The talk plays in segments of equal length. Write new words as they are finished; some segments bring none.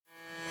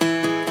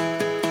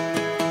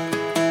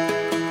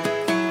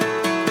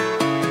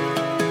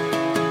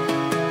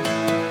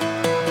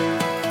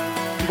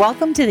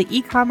Welcome to the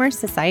E-commerce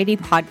Society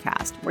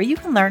podcast, where you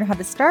can learn how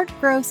to start,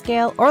 grow,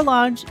 scale, or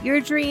launch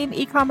your dream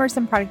e-commerce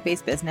and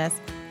product-based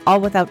business, all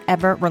without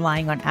ever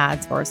relying on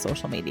ads or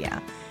social media.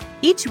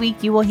 Each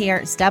week, you will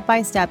hear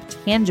step-by-step,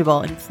 tangible,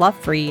 and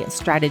fluff-free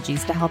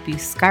strategies to help you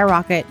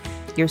skyrocket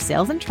your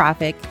sales and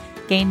traffic,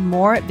 gain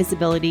more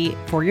visibility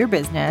for your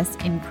business,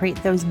 and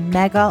create those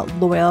mega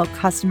loyal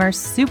customer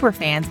super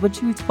fans,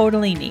 which you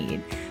totally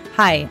need.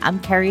 Hi, I'm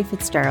Carrie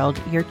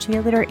Fitzgerald, your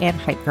cheerleader and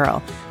hype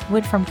girl.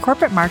 Went from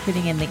corporate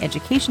marketing in the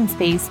education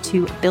space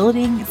to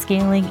building,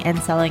 scaling, and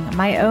selling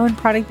my own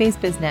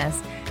product-based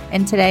business.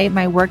 And today,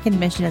 my work and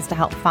mission is to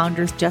help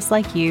founders just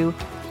like you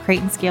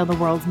create and scale the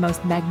world's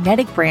most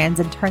magnetic brands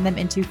and turn them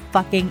into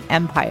fucking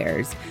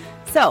empires.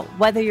 So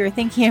whether you're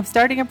thinking of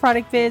starting a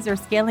product biz or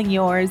scaling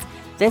yours,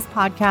 this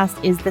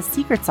podcast is the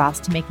secret sauce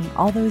to making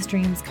all those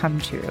dreams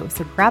come true.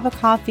 So grab a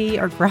coffee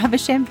or grab a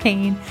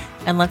champagne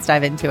and let's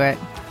dive into it.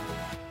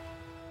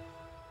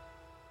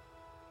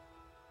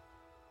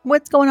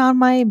 What's going on,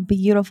 my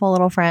beautiful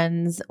little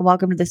friends?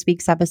 Welcome to this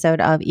week's episode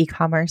of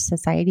E-commerce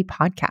Society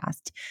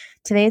podcast.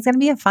 Today is going to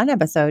be a fun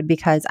episode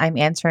because I'm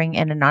answering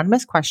an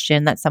anonymous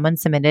question that someone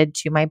submitted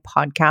to my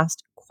podcast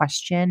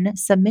question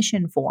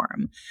submission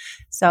form.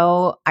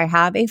 So I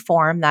have a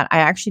form that I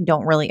actually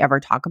don't really ever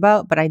talk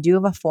about, but I do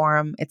have a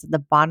form. It's at the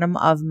bottom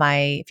of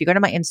if you go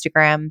to my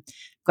Instagram,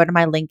 go to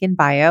my link in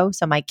bio.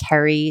 So my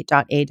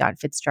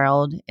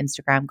carrie.a.fitzgerald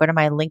Instagram, go to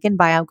my link in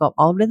bio, go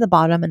all the way to the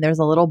bottom, and there's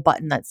a little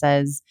button that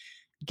says,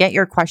 get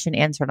your question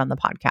answered on the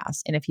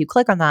podcast. And if you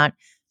click on that,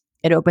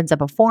 it opens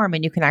up a form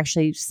and you can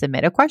actually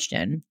submit a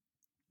question.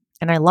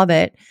 And I love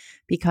it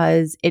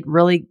because it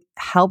really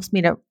helps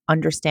me to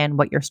understand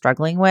what you're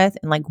struggling with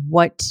and like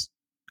what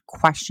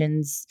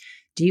questions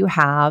do you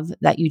have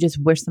that you just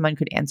wish someone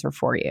could answer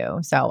for you.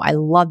 So I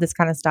love this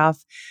kind of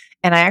stuff.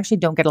 And I actually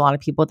don't get a lot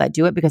of people that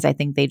do it because I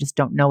think they just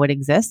don't know it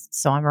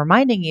exists. So I'm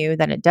reminding you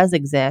that it does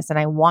exist and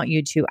I want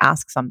you to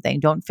ask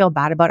something. Don't feel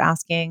bad about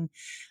asking.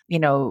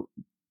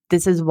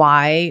 This is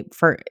why,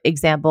 for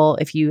example,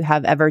 if you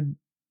have ever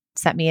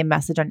sent me a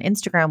message on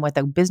Instagram with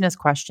a business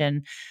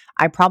question,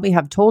 I probably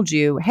have told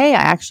you, hey, I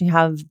actually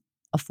have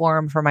a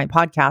forum for my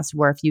podcast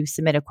where if you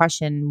submit a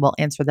question, we'll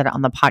answer that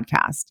on the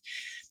podcast.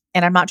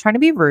 And I'm not trying to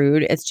be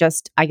rude. It's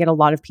just I get a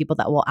lot of people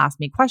that will ask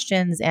me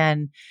questions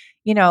and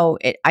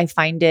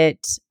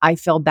I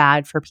feel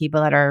bad for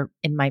people that are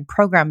in my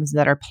programs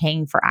that are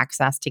paying for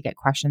access to get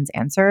questions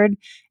answered.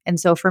 And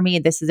so for me,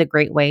 this is a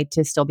great way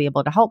to still be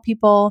able to help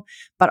people.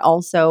 But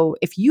also,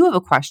 if you have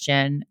a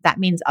question, that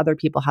means other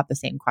people have the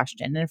same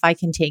question. And if I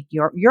can take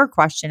your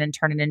question and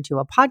turn it into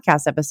a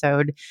podcast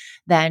episode,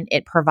 then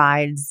it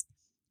provides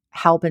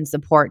help and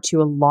support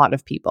to a lot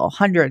of people,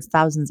 hundreds,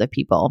 thousands of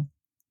people.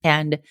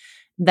 And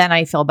then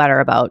I feel better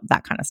about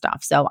that kind of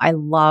stuff. So I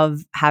love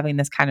having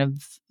this kind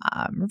of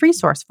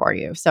resource for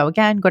you. So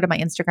again, go to my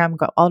Instagram,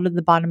 go all to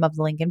the bottom of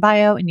the link in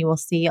bio, and you will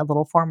see a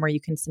little form where you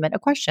can submit a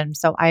question.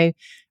 So I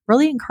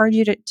really encourage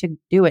you to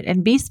do it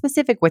and be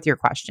specific with your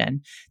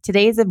question.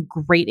 Today is a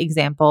great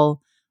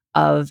example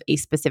of a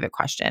specific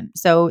question.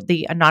 So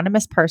the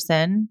anonymous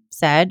person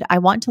said, I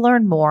want to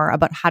learn more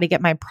about how to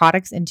get my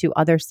products into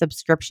other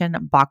subscription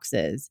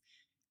boxes.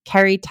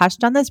 Carrie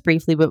touched on this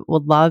briefly, but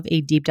would love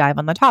a deep dive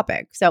on the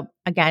topic. So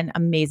again,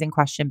 amazing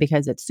question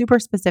because it's super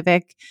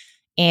specific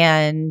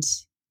and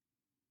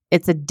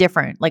it's a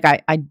different,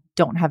 I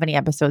don't have any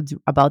episodes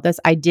about this.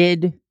 I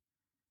did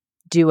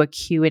do a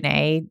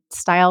Q&A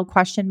style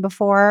question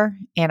before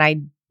and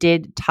I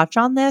did touch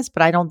on this,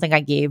 but I don't think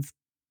I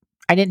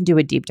didn't do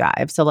a deep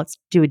dive. So let's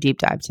do a deep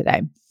dive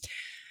today.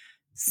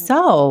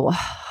 So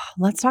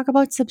let's talk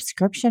about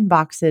subscription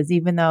boxes,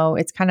 even though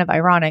it's kind of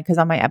ironic because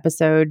on my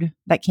episode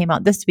that came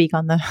out this week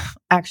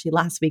actually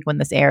last week when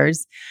this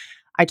airs,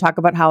 I talk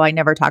about how I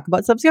never talk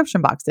about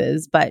subscription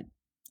boxes. But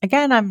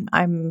again,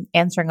 I'm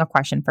answering a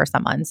question for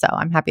someone, so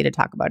I'm happy to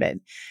talk about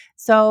it.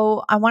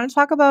 So I want to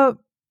talk about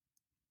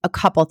a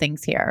couple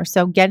things here.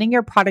 So getting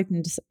your product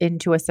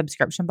into a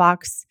subscription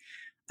box,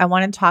 I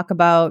want to talk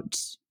about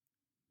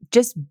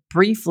just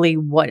briefly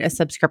what a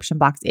subscription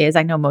box is.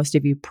 I know most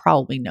of you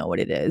probably know what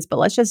it is, but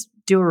let's just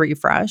do a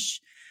refresh.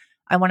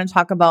 I want to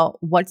talk about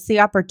what's the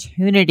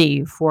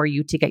opportunity for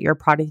you to get your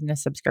product in a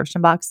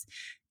subscription box.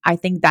 I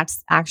think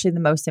that's actually the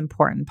most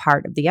important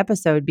part of the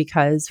episode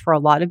because for a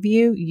lot of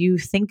you, you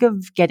think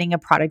of getting a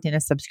product in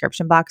a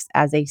subscription box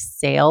as a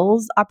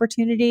sales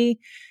opportunity,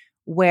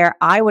 where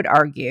I would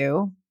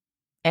argue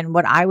and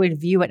what I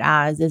would view it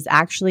as is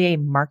actually a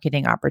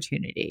marketing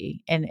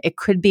opportunity. And it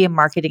could be a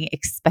marketing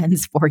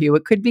expense for you.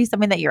 It could be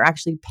something that you're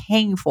actually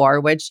paying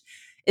for, which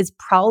is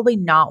probably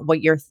not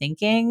what you're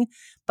thinking.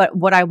 But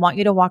what I want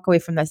you to walk away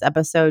from this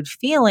episode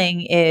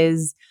feeling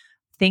is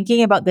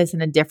thinking about this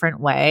in a different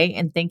way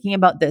and thinking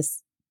about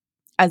this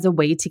as a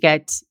way to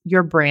get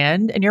your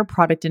brand and your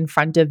product in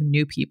front of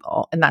new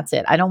people. And that's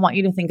it. I don't want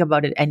you to think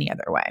about it any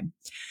other way.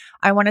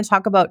 I want to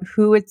talk about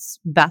who it's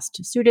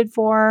best suited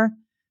for.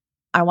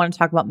 I want to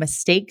talk about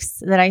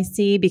mistakes that I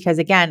see because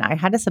again, I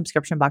had a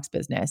subscription box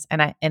business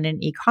and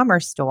an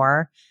e-commerce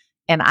store,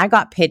 and I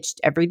got pitched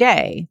every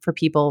day for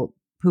people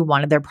who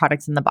wanted their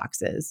products in the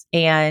boxes.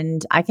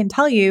 And I can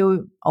tell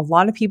you, a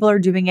lot of people are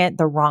doing it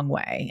the wrong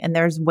way. And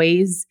there's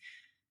ways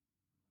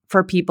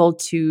for people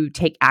to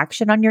take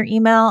action on your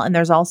email. And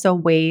there's also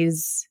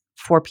ways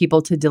for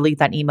people to delete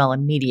that email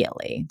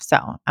immediately. So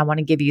I want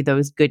to give you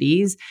those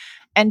goodies.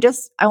 And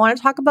I want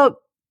to talk about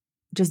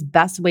just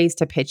best ways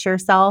to pitch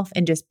yourself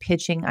and just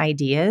pitching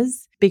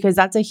ideas, because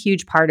that's a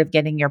huge part of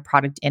getting your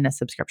product in a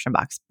subscription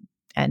box.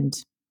 And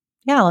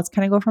yeah, let's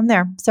kind of go from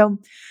there. So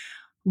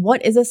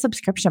what is a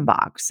subscription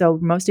box? So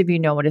most of you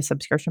know what a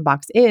subscription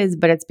box is,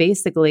 but it's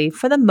basically,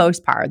 for the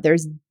most part,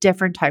 there's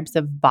different types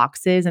of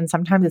boxes, and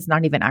sometimes it's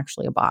not even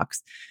actually a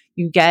box.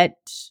 You get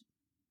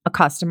a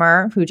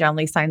customer who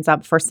generally signs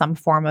up for some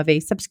form of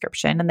a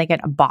subscription, and they get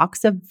a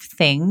box of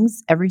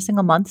things every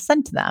single month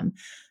sent to them.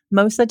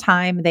 Most of the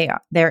time,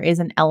 there is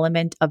an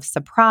element of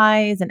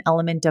surprise, an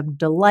element of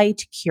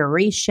delight,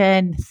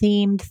 curation,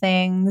 themed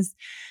things.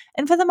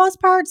 And for the most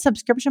part,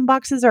 subscription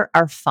boxes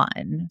are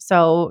fun.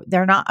 So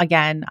they're not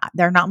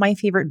my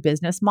favorite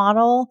business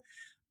model,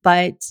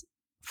 but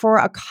for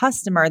a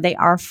customer, they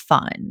are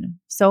fun.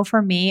 So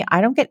for me, I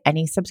don't get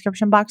any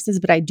subscription boxes,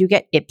 but I do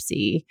get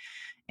Ipsy.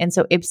 And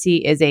so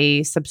Ipsy is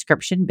a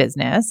subscription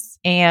business,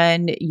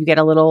 and you get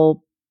a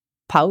little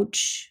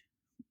pouch,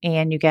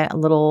 and you get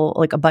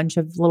a bunch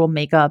of little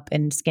makeup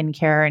and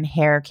skincare and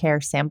hair care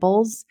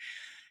samples.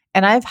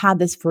 And I've had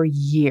this for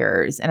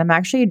years, and I'm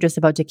actually just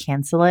about to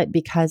cancel it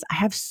because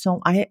I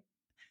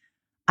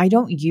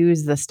don't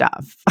use the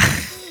stuff.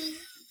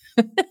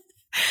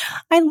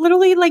 I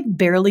literally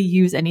barely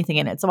use anything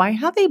in it. So I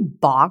have a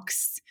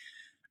box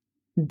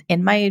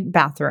in my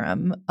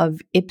bathroom of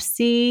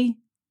Ipsy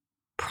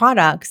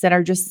products that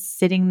are just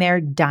sitting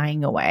there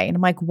dying away. And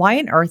I'm like, why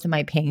on earth am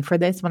I paying for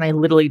this when I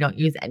literally don't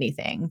use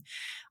anything?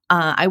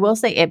 I will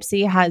say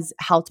Ipsy has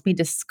helped me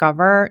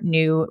discover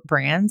new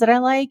brands that I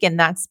like, and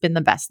that's been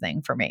the best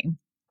thing for me.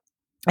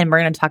 And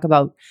we're going to talk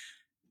about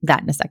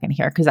that in a second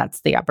here, because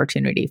that's the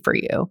opportunity for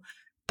you.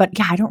 But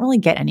yeah, I don't really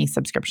get any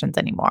subscriptions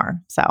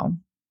anymore.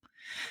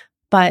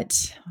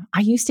 But I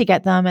used to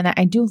get them, and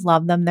I do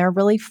love them. They're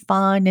really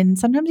fun. And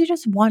sometimes you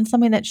just want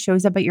something that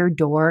shows up at your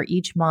door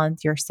each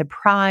month. You're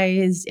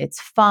surprised.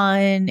 It's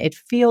fun. It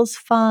feels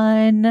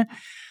fun.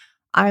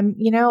 I'm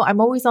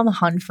always on the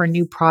hunt for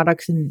new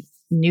products and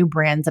new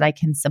brands that I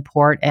can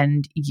support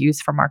and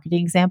use for marketing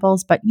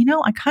examples. But,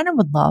 I kind of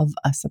would love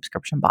a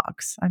subscription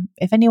box.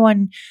 If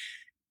anyone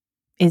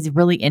is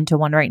really into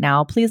one right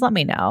now, please let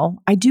me know.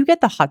 I do get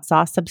the hot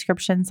sauce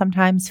subscription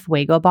sometimes,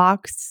 Fuego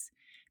box,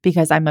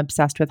 because I'm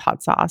obsessed with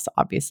hot sauce,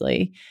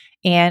 obviously.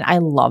 And I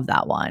love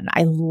that one.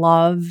 I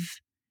love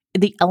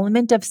the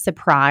element of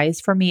surprise.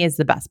 For me is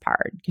the best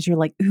part, because you're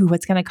like, ooh,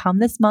 what's going to come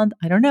this month?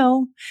 I don't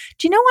know.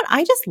 Do you know what?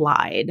 I just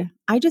lied.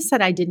 I just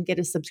said I didn't get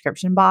a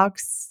subscription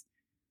box.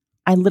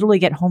 I literally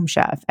get Home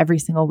Chef every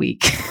single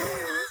week.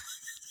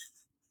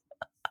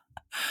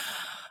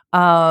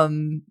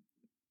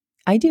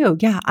 I do.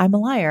 Yeah, I'm a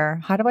liar.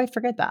 How do I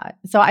forget that?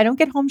 So I don't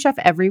get Home Chef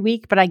every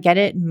week, but I get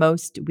it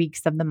most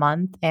weeks of the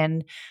month.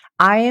 And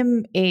I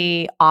am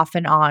a off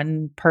and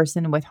on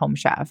person with Home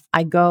Chef.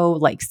 I go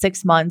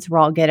 6 months where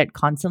I'll get it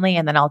constantly,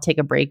 and then I'll take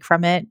a break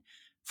from it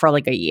for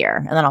a year,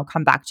 and then I'll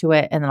come back to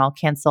it, and then I'll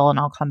cancel, and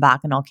I'll come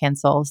back and I'll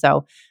cancel.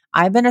 So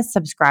I've been a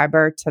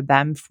subscriber to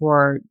them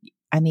for,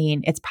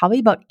 it's probably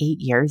about 8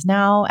 years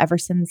now, ever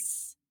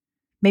since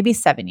maybe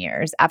 7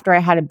 years. After I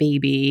had a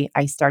baby,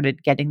 I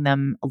started getting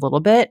them a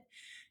little bit.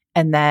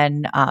 And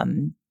then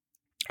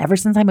ever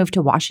since I moved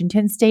to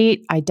Washington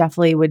State, I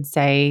definitely would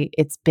say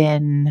it's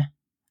been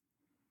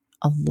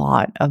a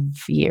lot of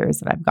years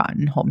that I've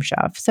gotten Home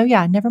Chef. So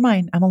yeah, never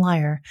mind. I'm a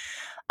liar.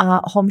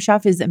 Home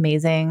Chef is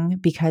amazing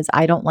because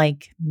I don't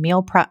like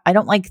meal prep. I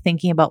don't like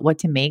thinking about what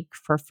to make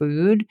for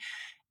food.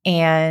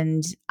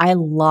 And I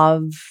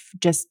love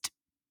just,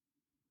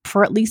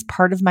 for at least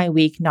part of my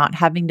week, not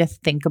having to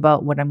think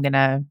about what I'm going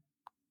to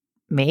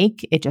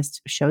make. It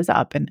just shows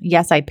up. And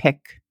yes, I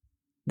pick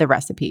the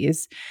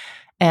recipes.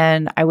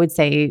 And I would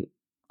say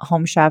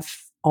Home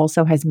Chef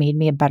also has made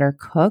me a better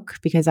cook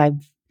because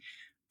I've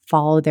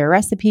followed their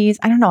recipes.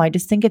 I don't know. I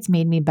just think it's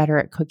made me better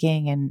at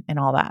cooking and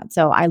all that.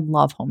 So I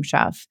love Home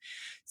Chef.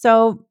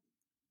 So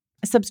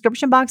a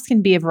subscription box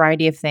can be a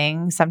variety of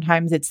things.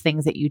 Sometimes it's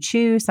things that you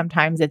choose.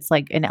 Sometimes it's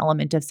an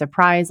element of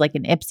surprise, like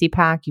an Ipsy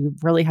pack. You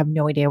really have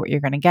no idea what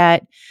you're going to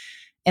get.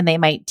 And they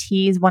might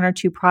tease 1 or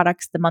 2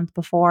 products the month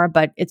before,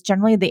 but it's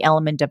generally the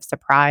element of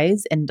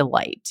surprise and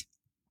delight.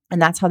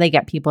 And that's how they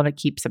get people to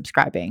keep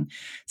subscribing.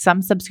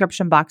 Some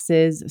subscription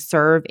boxes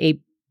serve a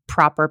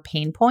proper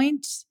pain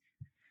point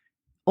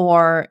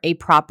or a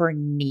proper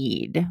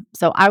need.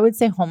 So I would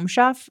say Home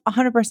Chef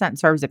 100%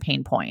 serves a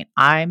pain point.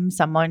 I'm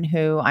someone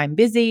who I'm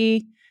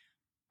busy,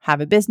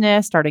 have a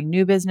business, starting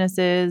new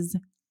businesses,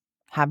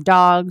 have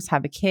dogs,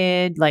 have a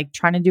kid,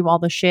 trying to do all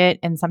the shit.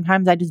 And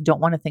sometimes I just don't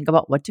want to think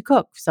about what to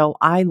cook. So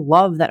I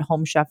love that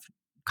Home Chef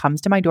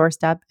comes to my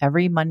doorstep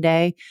every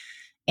Monday.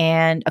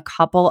 And a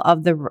couple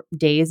of the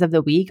days of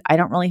the week, I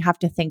don't really have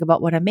to think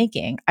about what I'm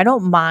making. I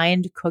don't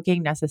mind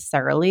cooking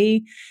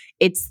necessarily.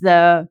 It's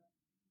the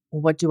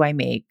what do I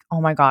make? Oh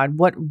my God,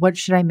 what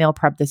should I meal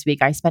prep this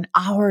week? I spend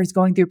hours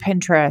going through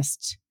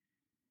Pinterest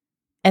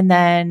and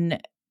then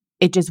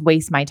it just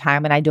wastes my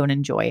time and I don't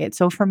enjoy it.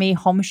 So for me,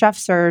 Home Chef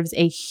serves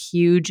a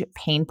huge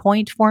pain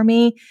point for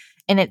me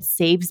and it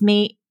saves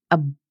me a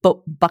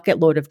bucket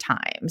load of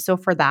time. So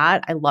for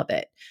that, I love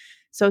it.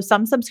 So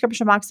some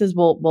subscription boxes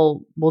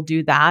will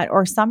do that,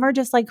 or some are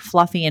just like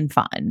fluffy and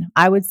fun.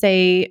 I would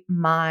say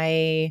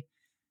my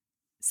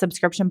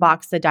subscription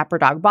box, the Dapper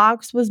Dog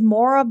box, was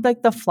more of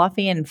like the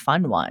fluffy and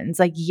fun ones.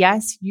 Like,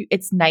 yes,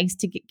 it's nice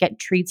to get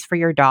treats for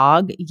your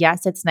dog.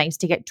 Yes, it's nice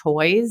to get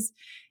toys.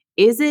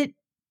 Is it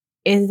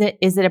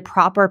a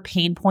proper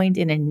pain point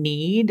in a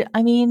need?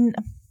 I mean,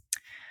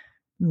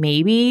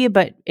 maybe,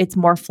 but it's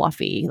more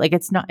fluffy. Like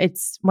it's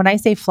when I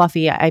say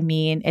fluffy, I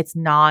mean it's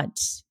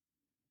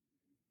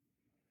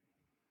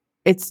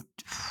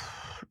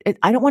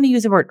I don't want to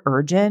use the word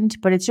urgent,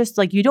 but it's just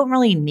like you don't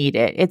really need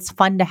it. It's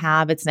fun to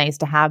have, it's nice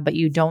to have, but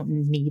you don't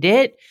need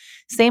it.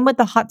 Same with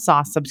the hot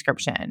sauce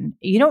subscription.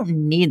 You don't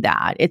need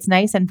that. It's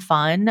nice and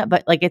fun,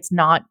 but like it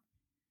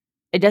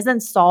doesn't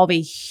solve a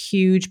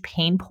huge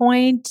pain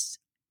point.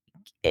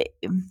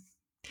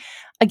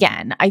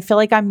 Again, I feel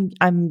like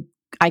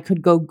I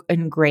could go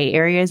in gray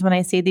areas when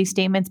I say these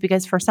statements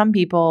because for some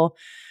people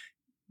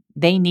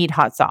they need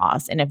hot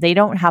sauce. And if they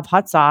don't have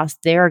hot sauce,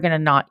 they're going to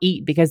not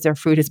eat because their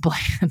food is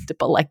bland.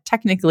 But like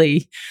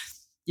technically,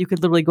 you could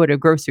literally go to a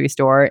grocery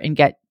store and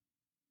get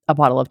a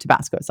bottle of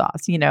Tabasco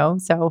sauce,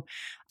 So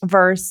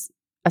versus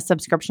a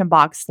subscription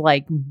box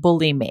like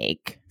Bully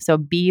Make. So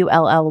BULLYMAKE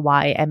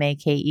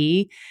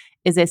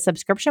is a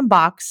subscription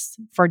box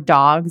for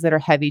dogs that are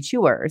heavy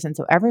chewers. And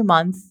so every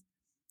month,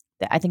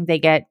 I think they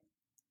get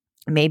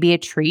maybe a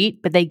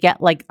treat, but they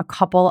get like a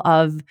couple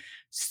of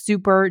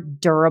super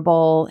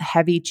durable,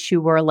 heavy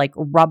chewer, like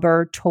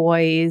rubber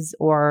toys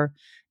or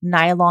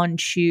nylon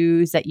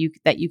chews that you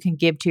can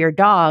give to your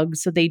dog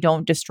so they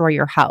don't destroy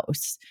your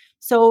house.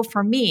 So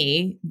for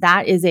me,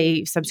 that is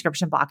a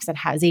subscription box that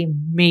has a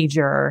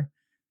major,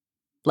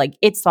 like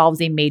it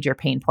solves a major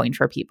pain point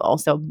for people.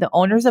 So the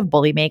owners of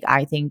Bully Make,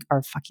 I think,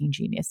 are fucking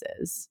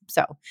geniuses.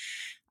 So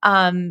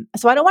I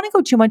don't want to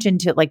go too much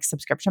into like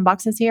subscription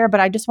boxes here, but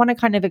I just want to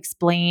kind of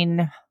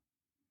explain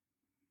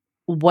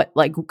what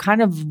like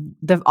kind of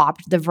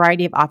the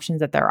variety of options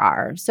that there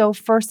are. So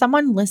for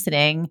someone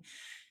listening,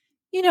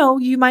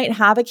 you might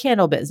have a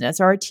candle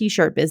business or a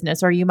t-shirt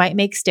business, or you might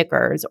make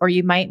stickers, or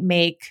you might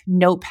make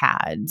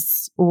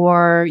notepads,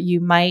 or you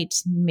might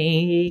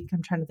make,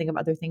 I'm trying to think of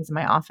other things in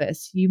my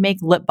office. You make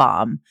lip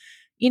balm.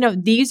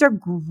 These are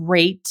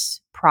great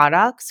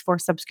products for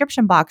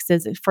subscription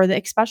boxes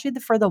especially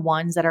for the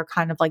ones that are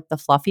kind of like the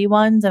fluffy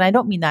ones. And I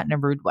don't mean that in a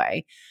rude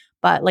way,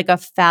 but like a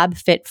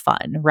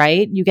FabFitFun,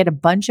 right? You get a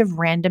bunch of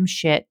random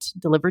shit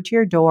delivered to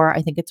your door.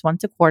 I think it's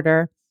once a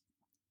quarter.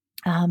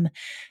 And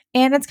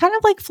it's kind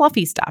of like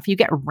fluffy stuff. You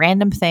get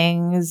random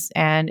things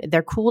and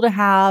they're cool to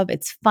have.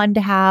 It's fun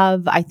to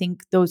have. I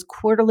think those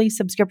quarterly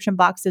subscription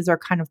boxes are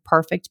kind of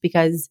perfect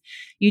because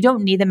you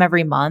don't need them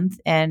every month.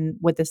 And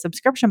with the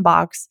subscription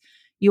box,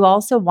 you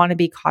also want to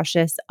be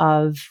cautious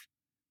of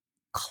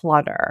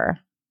clutter.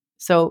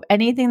 So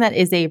anything that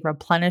is a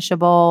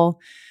replenishable,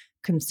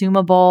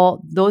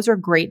 consumable, those are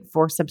great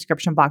for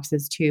subscription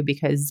boxes too,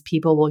 because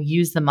people will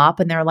use them up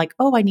and they're like,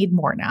 oh, I need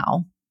more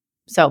now.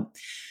 So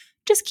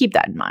just keep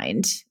that in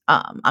mind.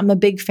 I'm a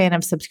big fan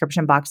of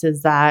subscription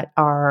boxes that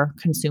are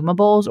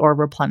consumables or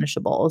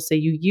replenishable. So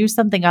you use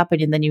something up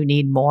and then you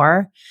need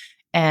more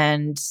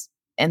and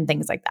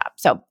things like that.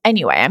 So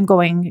anyway, I'm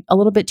going a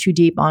little bit too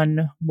deep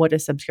on what a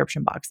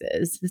subscription box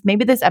is.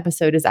 Maybe this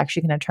episode is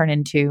actually going to turn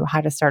into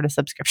how to start a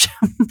subscription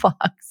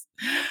box,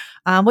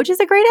 which is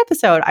a great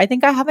episode. I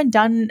think I haven't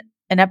done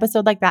an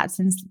episode like that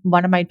since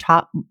one of my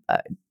top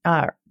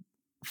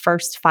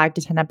first 5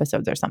 to 10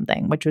 episodes or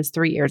something, which was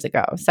 3 years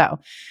ago. So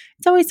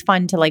it's always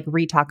fun to like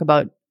re-talk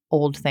about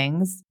old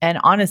things. And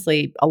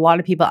honestly, a lot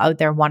of people out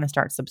there want to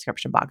start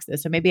subscription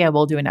boxes. So maybe I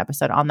will do an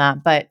episode on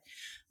that. But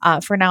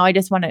for now, I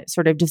just want to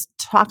sort of just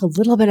talk a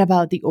little bit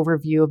about the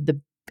overview of the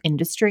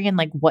industry and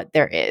like what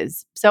there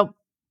is. So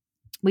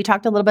we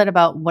talked a little bit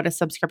about what a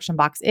subscription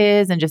box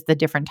is and just the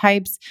different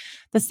types.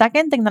 The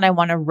second thing that I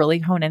want to really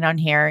hone in on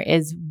here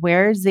is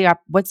what's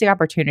the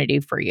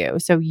opportunity for you?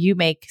 So you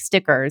make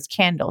stickers,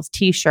 candles,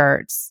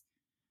 t-shirts,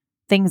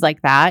 things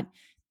like that.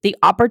 The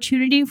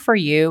opportunity for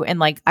you, and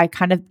like I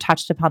kind of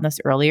touched upon this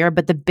earlier,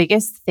 but the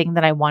biggest thing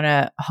that I want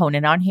to hone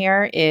in on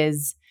here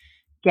is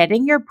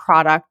getting your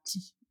product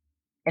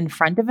in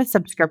front of a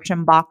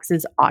subscription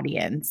box's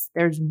audience.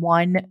 There's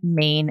one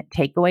main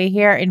takeaway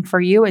here. And for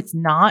you, it's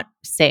not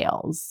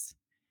sales,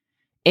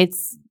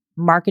 it's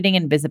marketing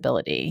and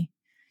visibility.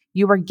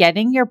 You are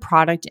getting your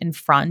product in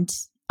front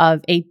of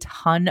a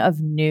ton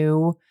of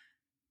new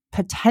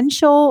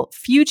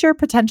future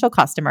potential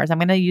customers. I'm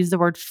going to use the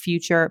word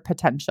future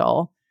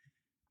potential.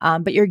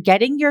 But you're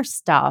getting your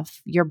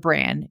stuff, your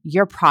brand,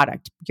 your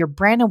product, your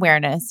brand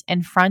awareness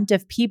in front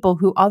of people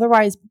who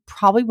otherwise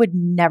probably would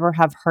never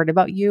have heard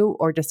about you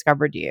or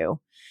discovered you.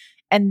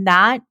 And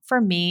that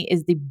for me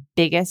is the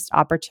biggest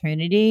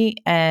opportunity,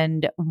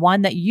 and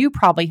one that you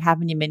probably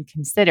haven't even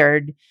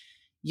considered.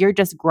 You're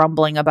just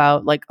grumbling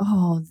about like,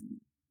 oh,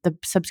 the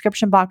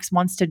subscription box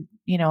wants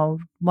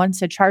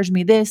to charge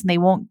me this, and they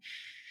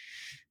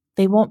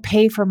won't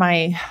pay for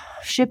my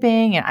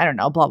shipping, and I don't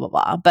know, blah blah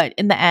blah. But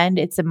in the end,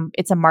 it's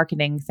a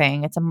marketing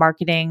thing. It's a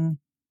marketing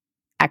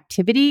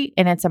activity,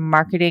 and it's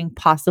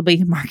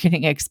possibly a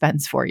marketing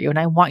expense for you. And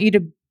I want you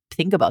to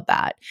think about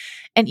that.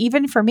 And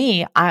even for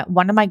me,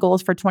 one of my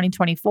goals for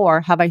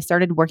 2024, have I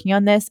started working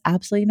on this?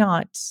 Absolutely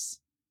not.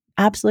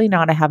 Absolutely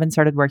not. I haven't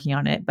started working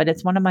on it, but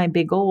it's one of my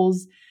big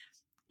goals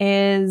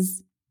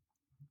is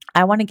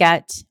I want to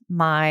get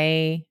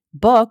my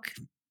book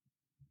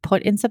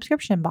put in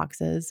subscription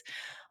boxes.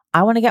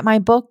 I want to get my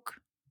book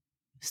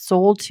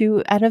sold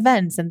to at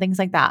events and things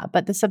like that.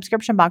 But the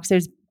subscription box,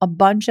 there's a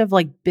bunch of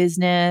like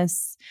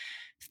business,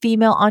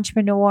 female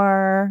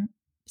entrepreneur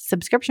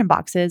subscription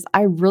boxes.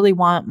 I really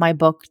want my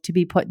book to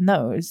be put in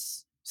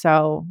those.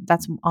 So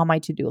that's on my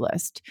to-do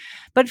list.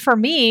 But for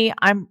me,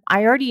 I'm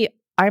already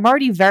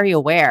very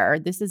aware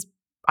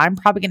I'm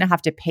probably going to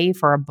have to pay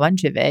for a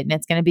bunch of it, and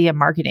it's going to be a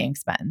marketing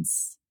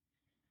expense.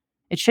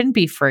 It shouldn't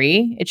be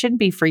free. It shouldn't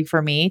be free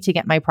for me to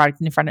get my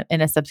product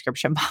in a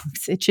subscription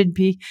box. It should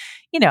be,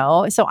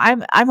 so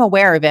I'm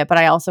aware of it, but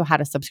I also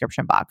had a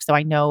subscription box. So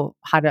I know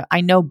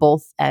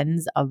both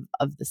ends of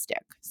the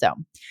stick. So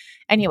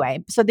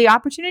anyway, so the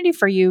opportunity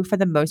for you for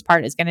the most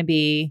part is going to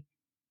be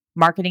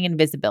marketing and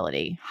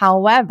visibility.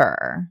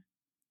 However,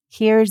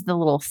 here's the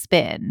little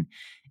spin,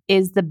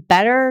 is the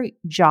better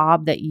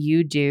job that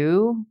you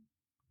do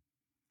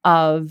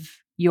of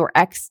your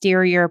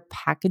exterior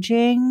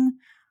packaging,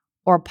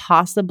 or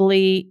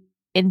possibly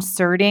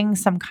inserting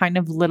some kind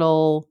of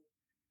little,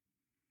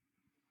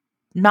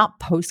 not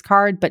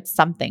postcard, but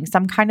some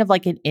kind of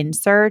like an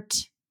insert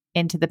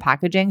into the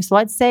packaging. So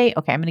let's say,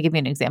 okay, I'm going to give you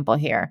an example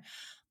here.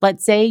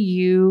 Let's say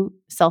you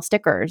sell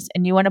stickers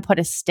and you want to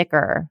put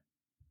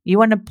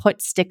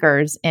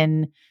stickers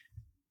in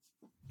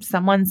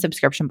someone's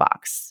subscription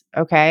box.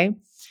 Okay.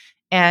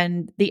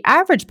 And the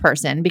average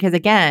person, because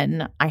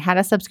again, I had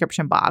a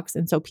subscription box.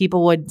 And so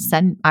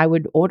I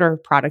would order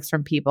products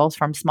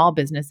from small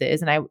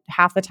businesses. And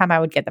half the time I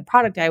would get the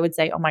product, I would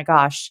say, oh my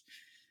gosh,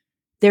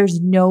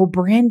 there's no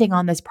branding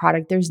on this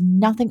product. There's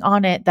nothing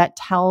on it that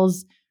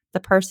tells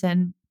the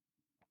person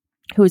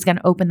who's going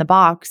to open the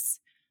box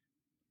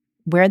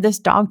where this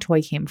dog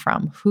toy came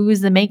from.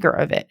 Who's the maker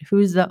of it? Who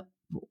is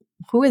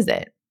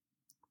it?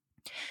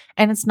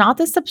 And it's not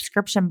the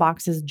subscription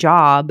box's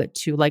job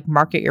to like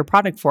market your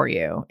product for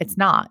you. It's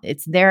not.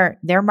 It's they're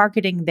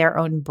marketing their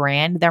own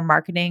brand. They're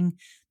marketing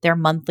their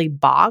monthly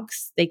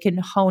box. They can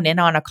hone in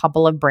on a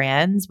couple of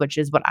brands, which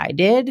is what I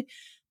did,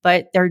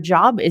 but their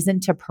job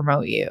isn't to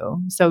promote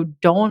you. So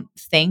don't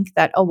think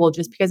that, oh, well,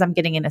 just because I'm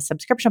getting in a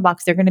subscription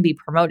box, they're going to be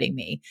promoting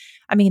me.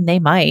 I mean, they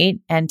might.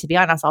 And to be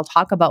honest, I'll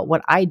talk about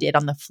what I did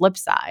on the flip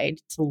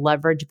side to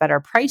leverage better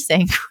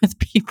pricing with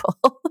people.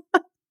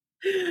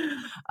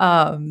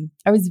 I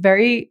was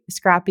very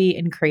scrappy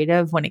and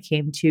creative when it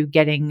came to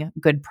getting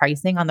good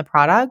pricing on the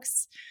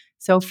products.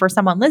 So for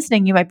someone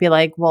listening, you might be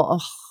like,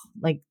 well,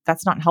 like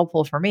that's not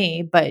helpful for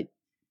me, but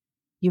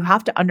you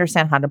have to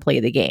understand how to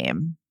play the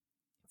game.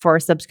 For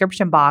a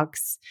subscription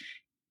box,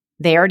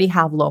 they already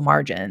have low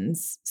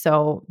margins.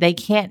 So they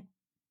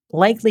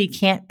likely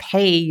can't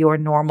pay your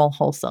normal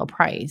wholesale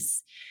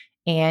price.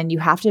 And you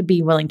have to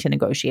be willing to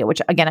negotiate,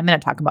 which again, I'm going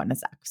to talk about in a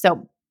sec.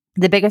 So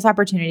the biggest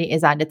opportunity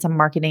is that it's a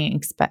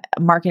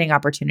marketing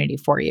opportunity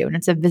for you, and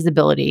it's a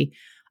visibility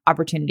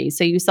opportunity.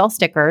 So you sell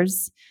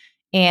stickers,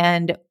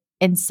 and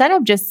instead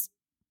of just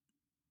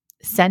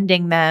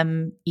sending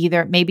them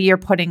maybe you're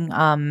putting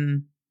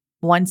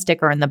one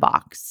sticker in the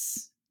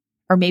box,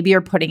 or maybe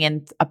you're putting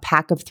in a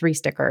pack of 3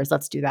 stickers.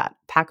 Let's do that.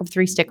 Pack of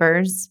 3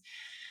 stickers.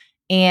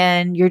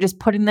 And you're just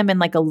putting them in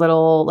like a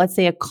little, let's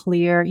say a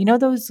clear,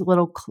 those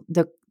little,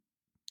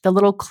 the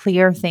little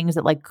clear things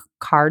that like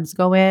cards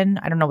go in.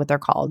 I don't know what they're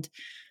called.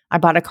 I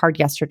bought a card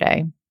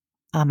yesterday.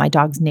 My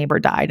dog's neighbor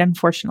died,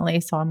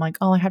 unfortunately. So I'm like,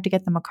 oh, I have to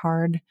get them a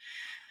card.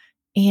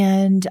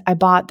 And I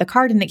bought the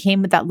card, and it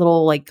came with that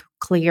little like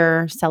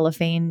clear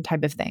cellophane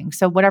type of thing.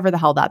 So whatever the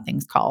hell that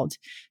thing's called.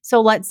 So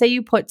let's say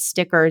you put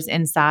stickers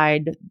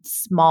inside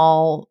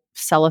small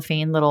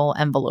cellophane little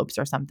envelopes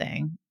or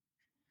something.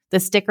 The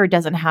sticker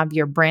doesn't have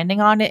your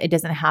branding on it. It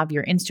doesn't have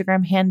your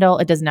Instagram handle.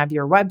 It doesn't have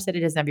your website.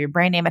 It doesn't have your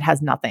brand name. It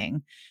has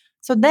nothing.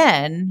 So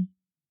then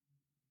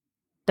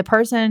the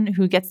person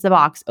who gets the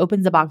box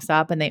opens the box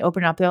up, and they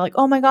open it up. They're like,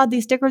 oh my God,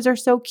 these stickers are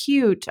so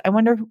cute. I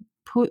wonder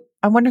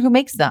who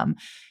makes them.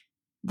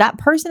 That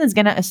person is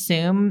going to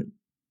assume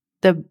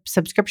the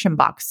subscription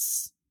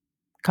box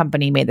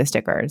company made the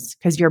stickers,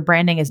 because your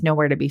branding is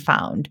nowhere to be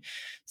found.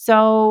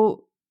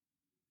 So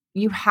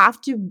you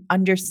have to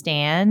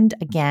understand,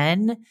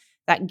 again,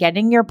 that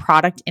getting your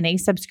product in a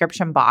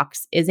subscription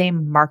box is a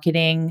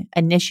marketing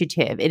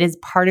initiative. It is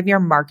part of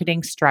your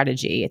marketing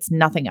strategy. It's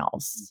nothing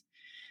else.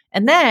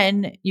 And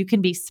then you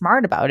can be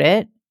smart about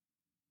it.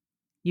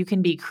 You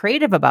can be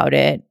creative about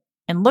it.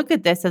 and look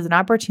at this as an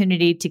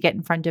opportunity to get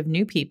in front of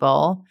new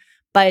people,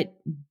 but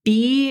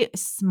be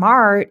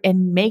smart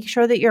and make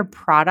sure that your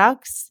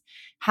products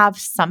have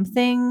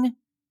something.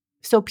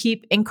 So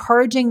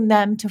encouraging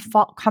them to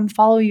come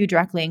follow you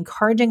directly,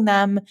 encouraging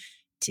them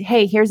to,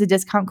 hey, here's a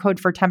discount code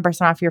for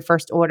 10% off your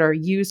first order.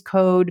 Use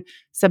code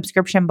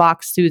subscription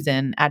box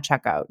Susan at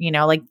checkout.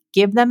 Like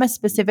give them a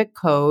specific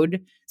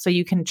code so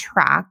you can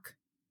track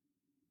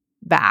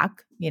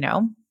back.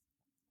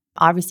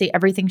 Obviously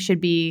everything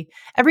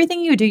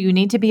you do, you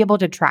need to be able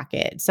to track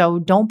it. So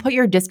don't put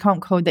your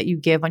discount code that you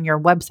give on your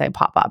website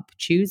pop up.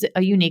 Choose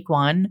a unique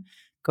one.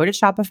 Go to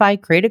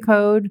Shopify, create a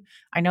code.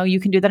 I know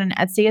you can do that on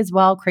Etsy as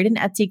well. Create an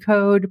Etsy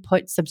code,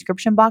 put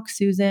subscription box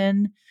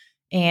Susan,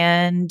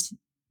 and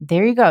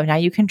there you go. Now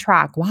you can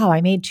track, wow, I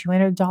made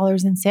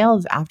 $200 in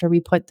sales after we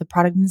put the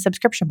product in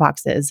subscription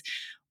boxes.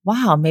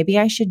 Wow, maybe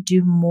I should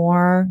do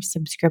more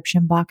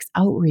subscription box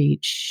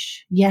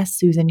outreach. Yes,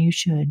 Susan, you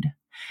should.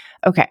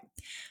 Okay.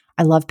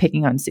 I love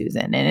picking on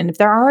Susan. And if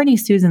there are any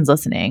Susans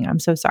listening, I'm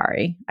so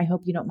sorry. I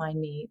hope you don't mind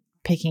me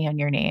picking on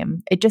your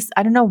name.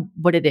 I don't know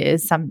what it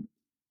is.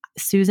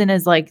 Susan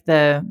is like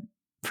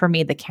for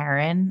me, the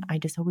Karen. I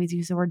just always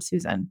use the word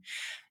Susan.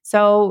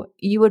 So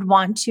you would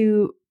want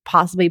to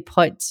possibly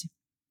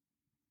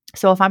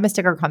so if I'm a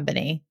sticker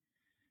company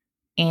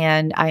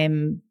and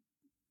I'm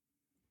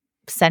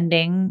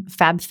sending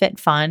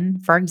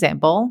FabFitFun, for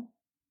example,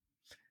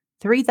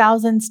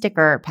 3,000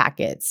 sticker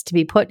packets to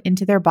be put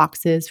into their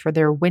boxes for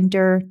their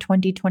winter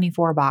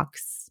 2024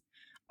 box,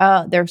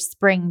 their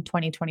spring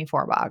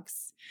 2024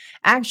 box.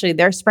 Actually,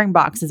 their spring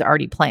box is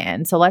already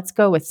planned. So let's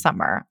go with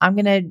summer.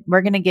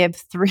 We're going to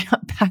give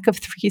a pack of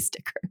 3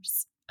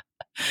 stickers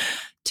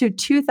to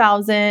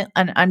 2,000.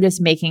 And I'm just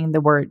making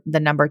the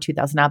number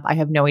 2,000 up. I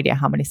have no idea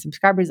how many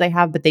subscribers they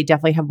have, but they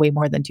definitely have way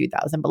more than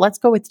 2,000. But let's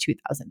go with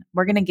 2,000.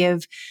 We're going to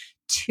give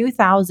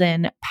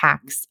 2,000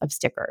 packs of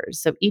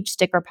stickers. So each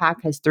sticker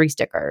pack has 3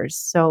 stickers.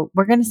 So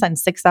we're going to send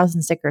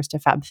 6,000 stickers to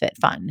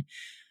FabFitFun.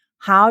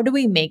 How do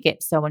we make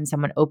it so when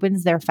someone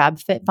opens their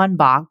FabFitFun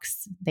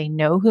box, they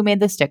know who made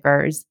the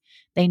stickers,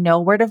 they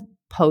know where to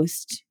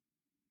post,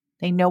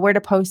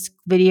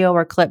 video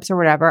or clips or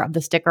whatever of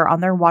the sticker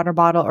on their water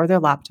bottle or their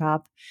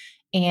laptop,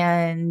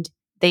 and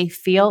they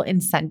feel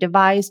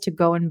incentivized to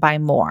go and buy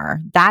more?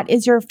 That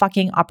is your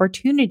fucking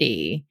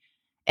opportunity.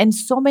 And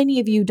so many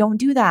of you don't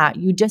do that.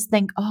 You just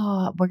think,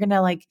 oh, we're going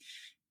to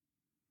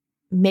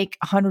make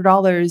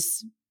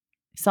 $100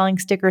 selling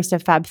stickers to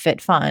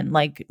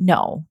FabFitFun.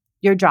 No,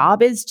 your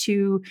job is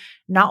to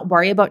not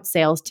worry about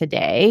sales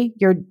today.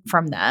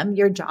 From them.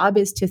 Your job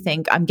is to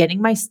think, I'm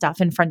getting my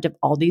stuff in front of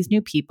all these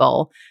new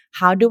people.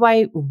 How do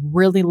I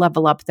really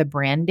level up the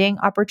branding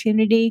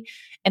opportunity?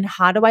 And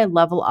how do I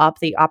level up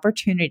the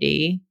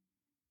opportunity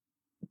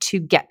to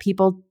get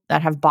people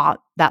that have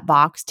bought that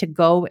box to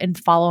go and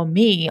follow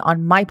me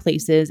on my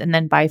places and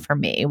then buy from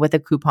me with a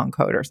coupon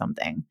code or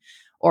something,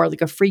 or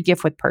like a free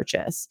gift with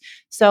purchase.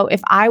 So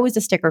if I was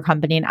a sticker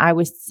company and I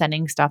was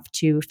sending stuff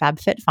to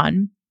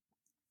FabFitFun,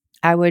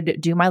 I would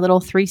do my little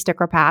 3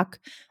 sticker pack.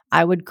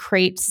 I would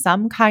create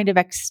some kind of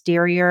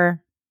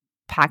exterior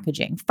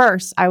packaging.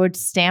 First, I would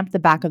stamp the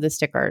back of the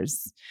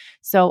stickers.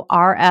 So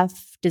RF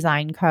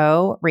Design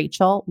Co.,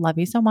 Rachel, love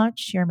you so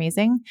much. You're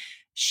amazing.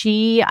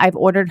 I've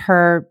ordered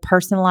her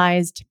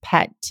personalized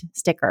pet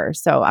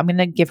stickers. So I'm going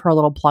to give her a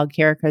little plug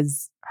here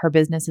because her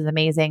business is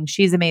amazing.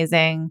 She's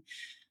amazing.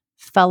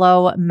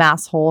 Fellow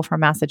masshole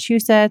from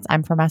Massachusetts.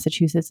 I'm from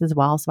Massachusetts as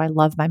well. So I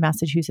love my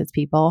Massachusetts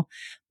people.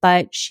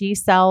 But she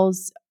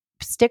sells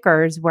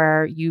stickers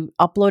where you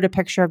upload a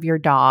picture of your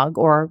dog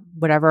or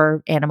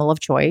whatever animal of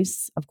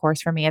choice. Of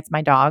course, for me, it's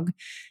my dog.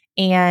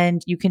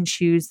 And you can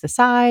choose the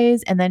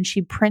size. And then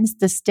she prints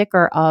the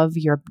sticker of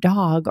your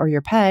dog or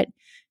your pet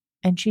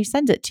and she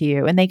sends it to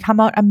you. And they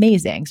come out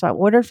amazing. So I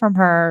ordered from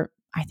her,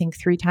 I think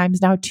 3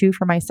 times now, 2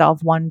 for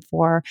myself, 1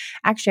 for,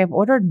 actually, I've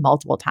ordered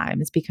multiple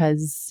times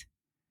because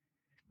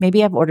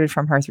maybe I've ordered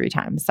from her 3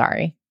 times.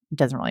 Sorry. It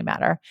doesn't really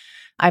matter.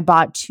 I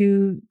bought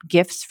 2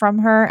 gifts from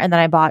her and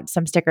then I bought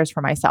some stickers for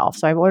myself.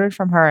 So I've ordered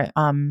from her,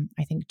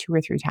 I think 2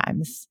 or 3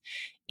 times.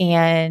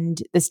 And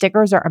the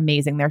stickers are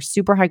amazing. They're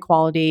super high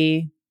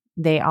quality.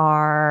 They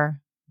are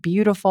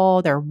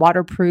beautiful. They're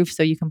waterproof.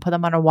 So you can put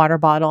them on a water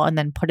bottle and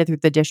then put it through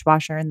the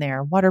dishwasher and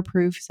they're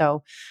waterproof.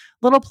 So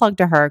little plug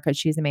to her because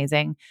she's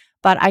amazing.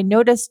 But I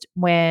noticed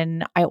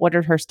when I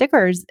ordered her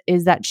stickers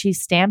is that she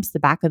stamps the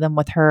back of them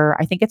with her,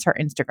 I think it's her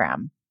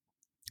Instagram.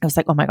 I was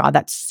like, oh my God,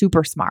 that's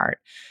super smart.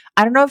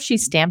 I don't know if she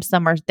stamps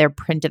them or they're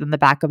printed on the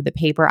back of the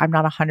paper. I'm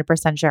not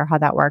 100% sure how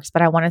that works,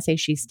 but I want to say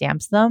she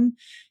stamps them.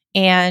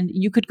 And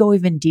you could go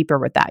even deeper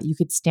with that. You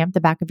could stamp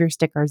the back of your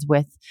stickers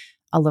with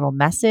a little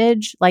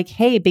message like,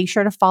 hey, be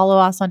sure to follow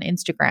us on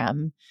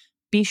Instagram.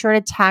 Be sure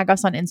to tag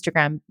us on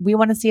Instagram. We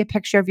want to see a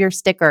picture of your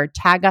sticker.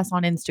 Tag us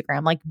on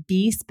Instagram. Like,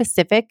 be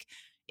specific.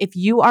 If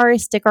you are a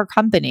sticker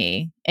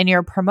company and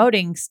you're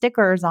promoting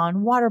stickers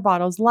on water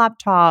bottles,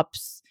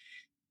 laptops,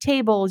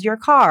 tables, your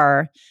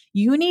car.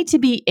 You need to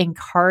be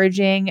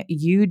encouraging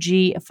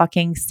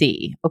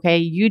UGC,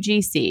 okay?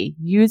 UGC,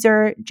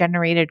 user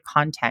generated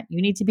content.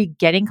 You need to be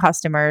getting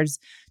customers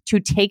to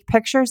take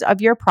pictures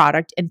of your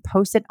product and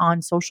post it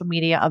on social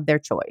media of their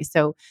choice.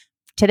 So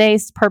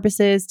today's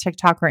purposes,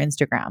 TikTok or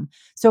Instagram.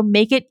 So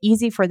make it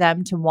easy for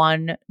them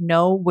to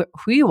know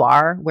who you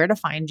are, where to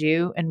find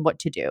you, and what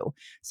to do.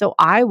 So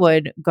I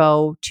would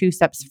go 2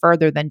 steps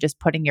further than just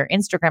putting your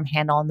Instagram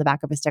handle on the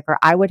back of a sticker.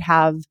 I would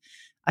have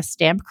a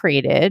stamp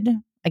created,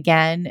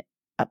 again,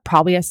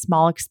 probably a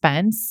small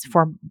expense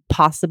for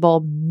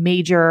possible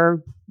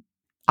major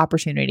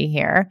opportunity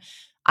here.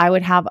 I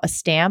would have a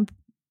stamp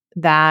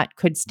that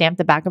could stamp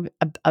the back of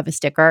a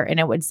sticker, and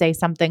it would say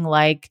something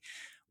like,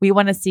 we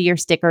want to see your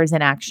stickers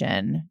in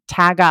action.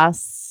 Tag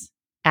us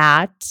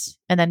at,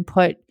 and then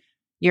put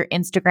your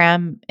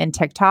Instagram and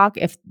TikTok.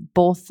 If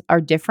both are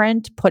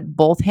different, put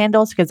both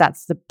handles because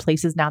that's the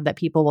places now that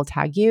people will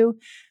tag you,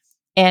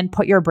 and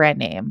put your brand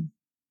name,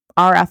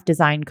 RF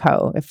Design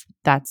Co. If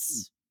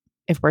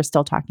we're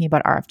still talking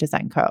about RF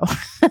Design Co.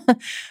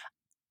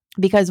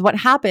 Because what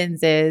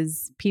happens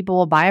is people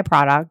will buy a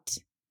product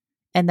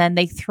and then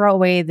they throw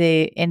away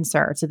the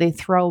insert. So they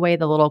throw away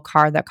the little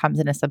card that comes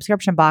in a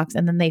subscription box,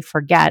 and then they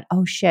forget,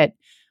 oh shit,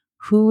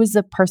 who is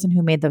the person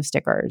who made those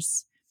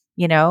stickers?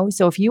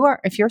 So if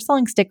you're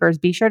selling stickers,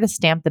 be sure to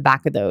stamp the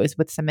back of those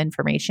with some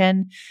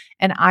information.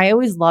 And I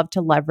always love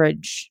to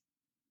leverage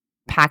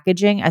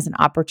packaging as an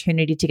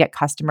opportunity to get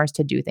customers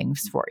to do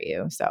things for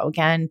you. So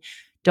again,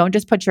 don't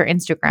just put your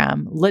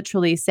Instagram,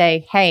 literally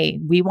say, hey,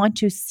 we want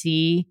to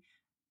see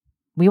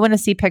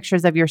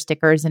pictures of your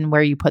stickers and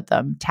where you put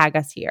them. Tag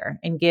us here,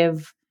 and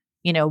give,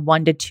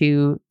 1 to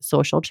 2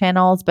 social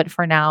channels. But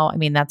for now,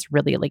 that's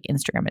really like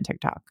Instagram and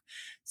TikTok.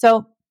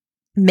 So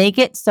make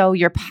it so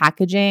your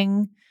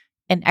packaging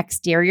and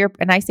exterior,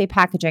 and I say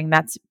packaging,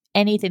 that's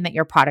anything that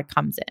your product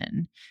comes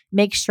in.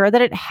 Make sure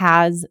that it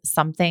has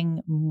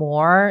something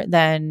more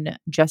than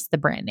just the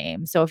brand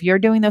name. So if you're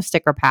doing those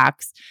sticker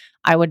packs,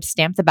 I would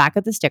stamp the back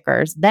of the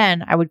stickers.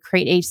 Then I would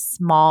create a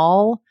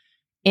small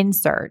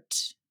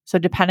insert. So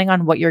depending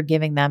on what you're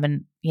giving them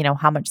and,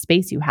 how much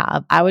space you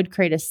have, I would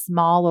create a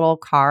small little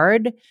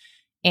card,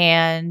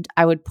 and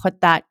I would put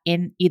that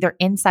in either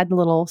inside the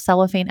little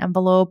cellophane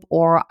envelope,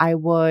 or I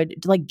would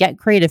get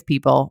creative,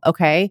 people.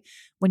 Okay.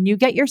 When you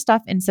get your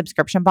stuff in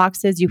subscription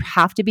boxes, you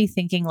have to be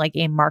thinking like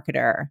a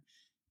marketer.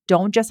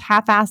 Don't just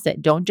half-ass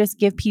it. Don't just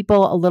give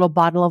people a little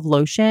bottle of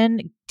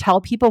lotion.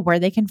 Tell people where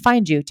they can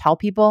find you. Tell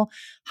people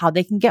how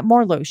they can get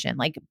more lotion.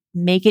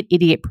 Make it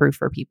idiot proof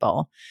for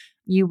people.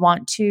 You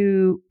want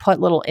to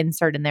put little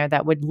insert in there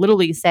that would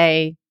literally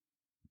say,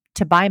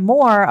 to buy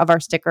more of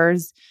our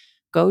stickers,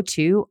 go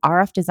to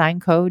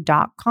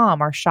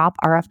rfdesignco.com or shop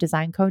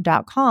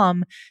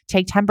rfdesignco.com.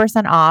 Take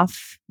 10%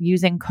 off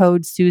using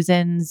code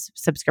Susan's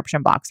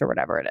subscription box or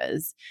whatever it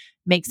is.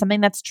 Make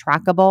something that's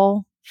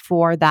trackable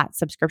for that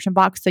subscription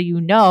box, so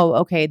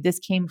okay, this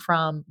came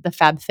from the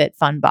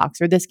FabFitFun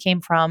box, or this came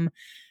from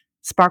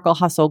Sparkle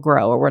Hustle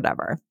Grow or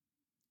whatever.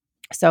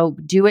 So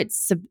do it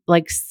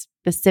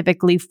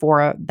specifically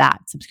for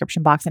that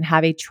subscription box and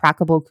have a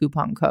trackable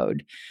coupon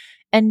code.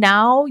 And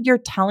now you're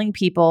telling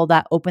people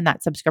that open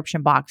that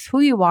subscription box who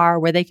you are,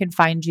 where they can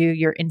find you.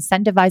 You're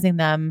incentivizing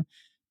them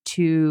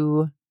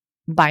to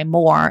buy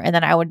more. And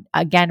then I would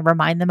again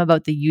remind them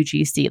about the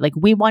UGC.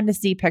 We want to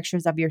see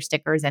pictures of your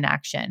stickers in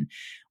action.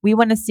 We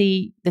want to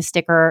see the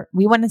sticker.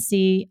 We want to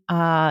see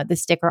the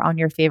sticker on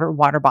your favorite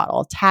water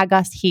bottle. Tag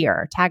us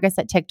here. Tag us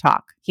at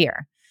TikTok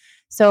here.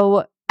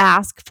 So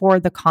ask for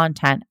the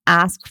content.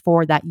 Ask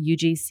for that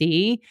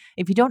UGC.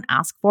 If you don't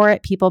ask for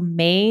it, people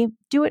may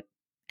do it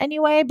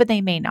anyway, but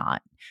they may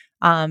not.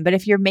 But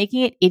if you're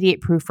making it idiot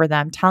proof for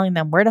them, telling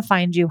them where to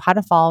find you, how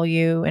to follow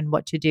you, and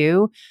what to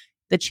do,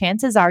 the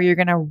chances are you're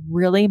going to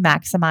really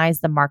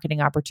maximize the marketing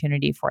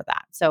opportunity for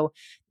that. So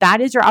that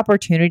is your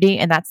opportunity,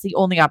 and that's the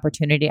only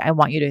opportunity I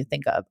want you to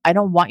think of. I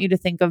don't want you to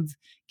think of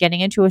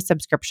getting into a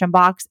subscription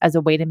box as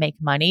a way to make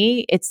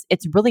money. It's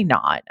really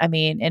not.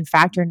 In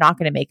fact, you're not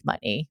going to make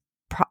money,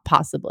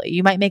 possibly.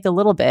 You might make a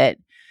little bit,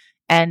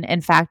 and in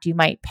fact, you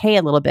might pay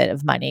a little bit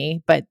of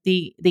money, but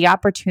the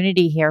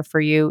opportunity here for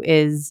you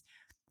is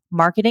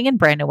marketing and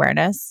brand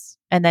awareness.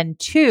 And then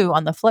 2,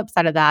 on the flip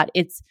side of that,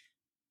 it's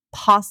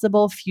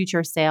possible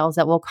future sales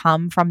that will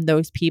come from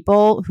those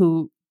people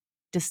who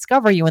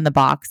discover you in the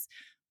box,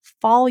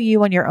 follow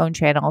you on your own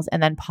channels,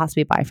 and then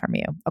possibly buy from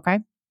you. Okay.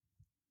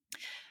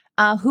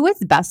 Who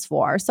it's best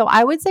for? So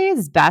I would say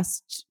it's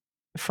best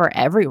for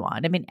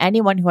everyone.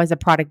 Anyone who has a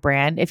product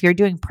brand. If you're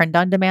doing print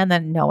on demand,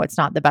 then no, it's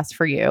not the best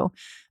for you.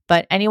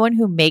 But anyone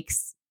who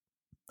makes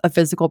a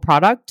physical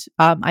product,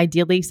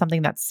 ideally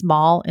something that's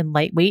small and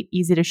lightweight,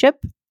 easy to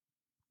ship,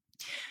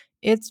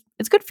 it's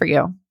good for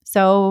you.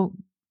 So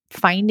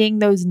finding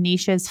those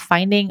niches,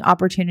 finding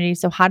opportunities.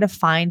 So how to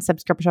find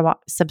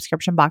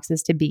subscription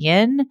boxes to be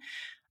in.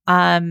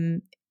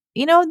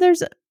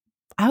 There's,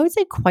 I would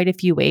say, quite a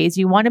few ways.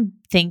 You want to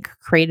think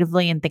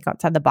creatively and think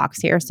outside the box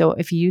here. So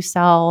if you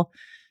sell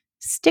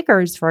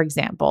stickers, for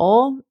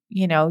example,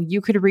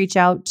 you could reach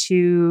out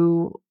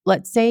to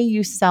let's say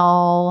you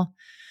sell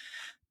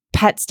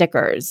pet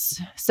stickers.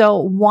 So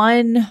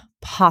one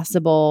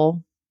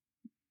possible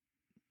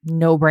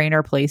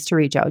no-brainer place to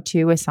reach out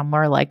to is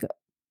somewhere like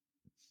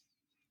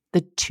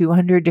the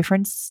 200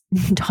 different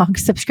dog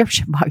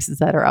subscription boxes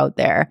that are out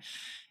there.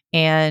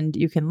 And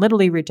you can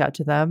literally reach out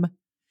to them.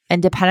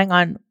 And depending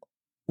on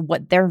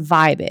what their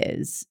vibe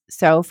is.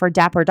 So for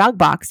Dapper Dog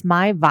Box,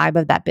 my vibe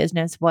of that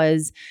business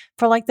was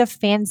for like the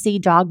fancy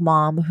dog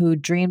mom who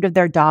dreamed of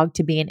their dog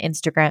to be an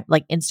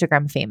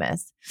Instagram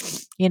famous.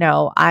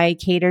 I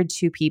catered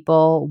to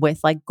people with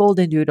like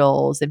golden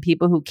doodles and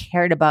people who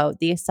cared about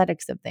the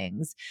aesthetics of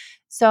things.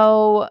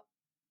 So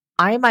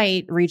I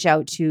might reach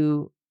out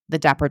to the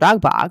Dapper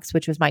Dog Box,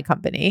 which was my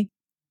company,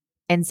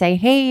 and say,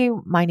 hey,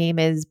 my name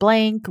is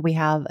blank. We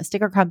have a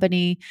sticker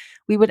company.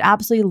 We would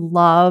absolutely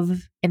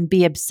love and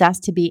be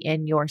obsessed to be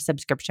in your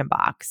subscription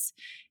box.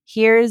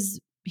 Here's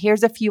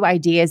a few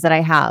ideas that I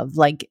have.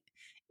 Like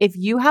if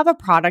you have a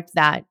product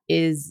that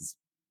is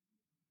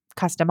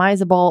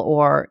customizable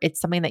or it's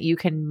something that you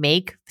can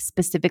make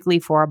specifically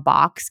for a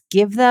box,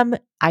 give them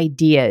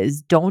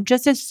ideas. Don't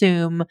just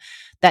assume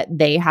that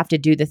they have to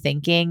do the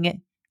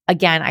thinking.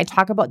 Again, I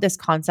talk about this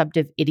concept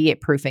of idiot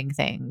proofing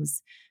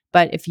things.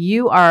 But if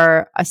you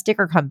are a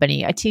sticker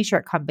company, a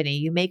t-shirt company,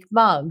 you make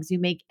mugs, you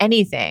make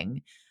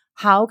anything,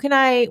 how can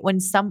I,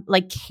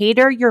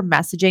 cater your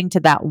messaging to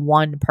that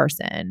one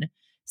person?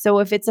 So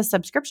if it's a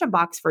subscription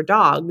box for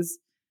dogs,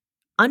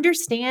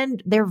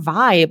 understand their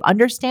vibe,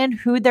 understand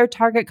who their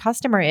target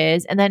customer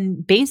is, and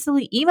then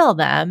basically email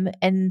them.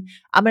 And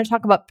I'm going to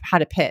talk about how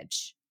to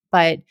pitch,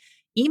 but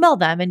email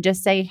them and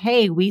just say,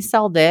 hey, we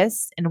sell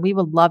this and we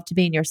would love to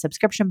be in your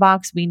subscription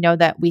box. We know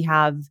that we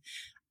have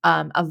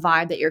a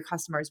vibe that your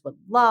customers would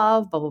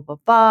love, blah, blah, blah,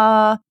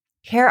 blah.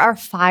 Here are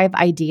 5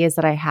 ideas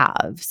that I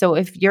have. So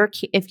if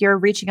you're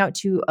reaching out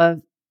to a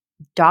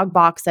dog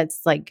box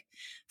that's like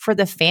for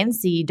the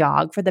fancy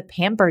dog, for the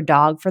pampered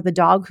dog, for the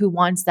dog who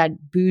wants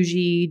that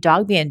bougie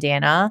dog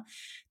bandana,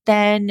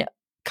 then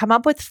come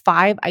up with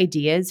 5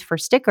 ideas for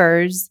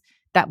stickers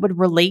that would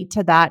relate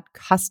to that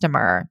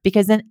customer.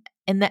 Because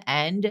in the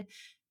end,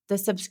 the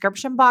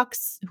subscription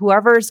box,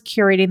 whoever's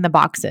curating the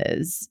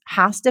boxes,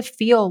 has to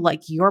feel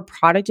like your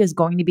product is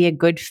going to be a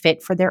good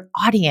fit for their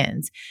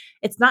audience.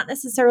 It's not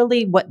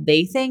necessarily what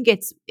they think.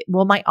 It's,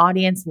 will my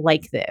audience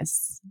like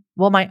this?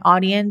 Will my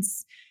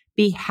audience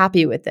be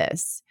happy with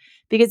this?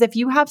 Because if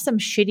you have some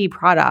shitty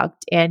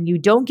product and you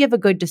don't give a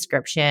good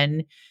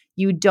description,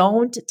 you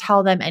don't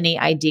tell them any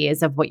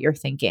ideas of what you're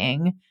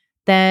thinking,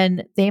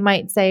 then they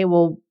might say,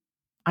 well,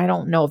 I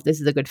don't know if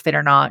this is a good fit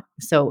or not.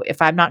 So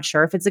if I'm not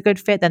sure if it's a good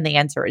fit, then the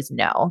answer is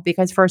no.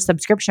 Because for a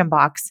subscription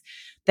box,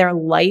 their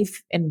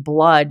life and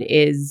blood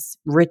is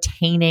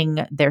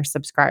retaining their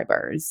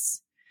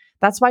subscribers.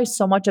 That's why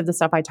so much of the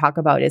stuff I talk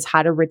about is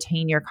how to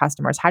retain your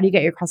customers. How do you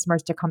get your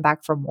customers to come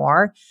back for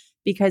more?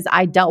 Because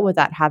I dealt with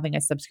that having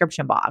a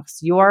subscription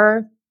box.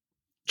 Your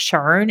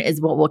churn is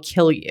what will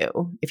kill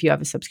you if you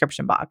have a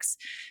subscription box.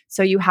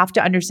 So you have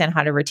to understand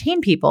how to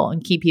retain people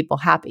and keep people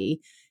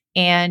happy.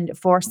 And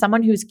for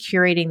someone who's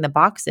curating the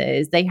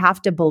boxes, they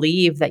have to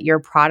believe that your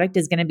product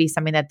is going to be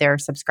something that their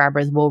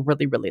subscribers will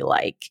really, really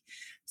like.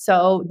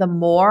 So the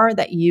more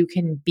that you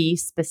can be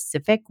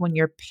specific when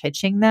you're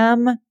pitching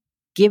them,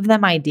 give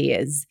them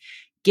ideas,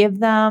 give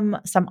them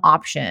some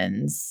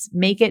options,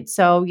 make it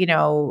so,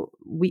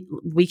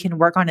 we can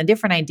work on a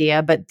different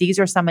idea, but these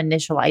are some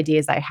initial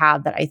ideas I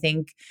have that I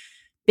think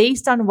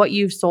based on what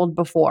you've sold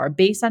before,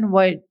 based on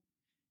what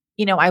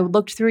I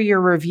looked through your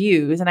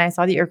reviews and I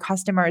saw that your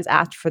customers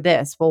asked for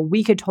this. Well,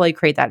 we could totally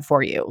create that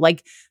for you.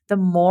 Like the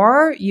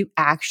more you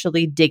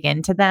actually dig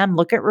into them,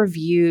 look at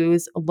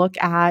reviews, look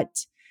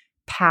at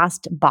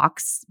past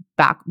boxes.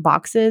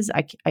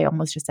 I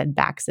almost just said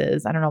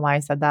baxes. I don't know why I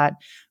said that.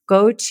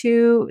 Go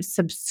to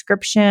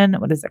subscription.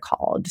 What is it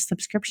called?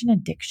 Subscription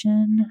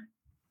addiction.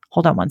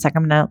 Hold on one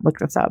second. I'm going to look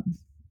this up.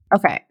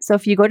 Okay. So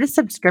if you go to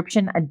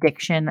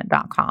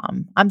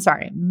subscriptionaddiction.com, I'm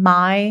sorry,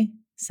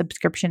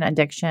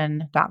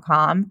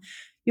 subscriptionaddiction.com.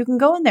 You can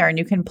go in there and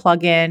you can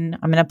plug in,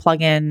 I'm going to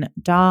plug in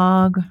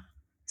dog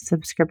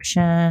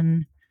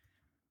subscription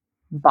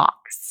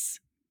box.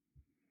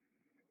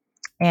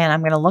 And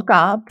I'm going to look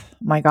up,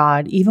 my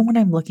God, even when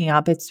I'm looking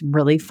up, it's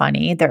really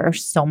funny. There are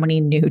so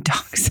many new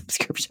dog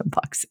subscription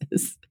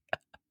boxes.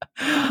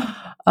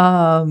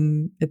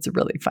 It's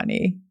really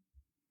funny.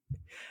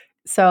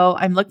 So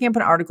I'm looking up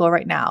an article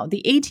right now,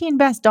 the 18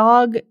 best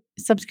dog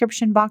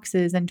subscription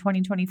boxes in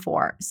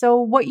 2024. So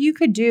what you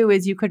could do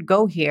is you could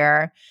go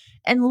here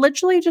and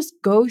literally just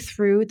go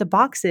through the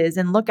boxes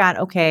and look at,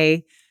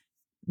 okay,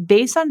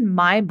 based on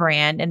my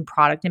brand and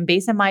product and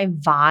based on my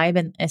vibe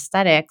and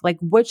aesthetic, like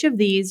which of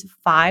these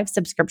 5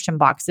 subscription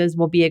boxes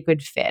will be a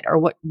good fit,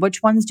 or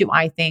which ones do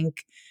I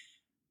think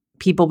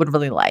people would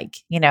really like,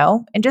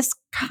 and just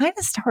kind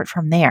of start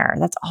from there.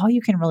 That's all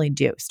you can really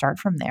do. Start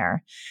from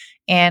there.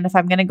 And if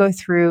I'm going to go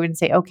through and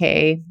say,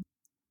 okay,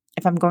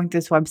 if I'm going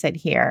through this website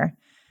here,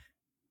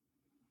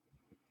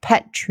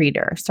 Pet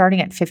Treater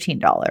starting at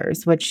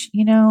 $15, which,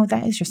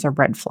 that is just a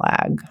red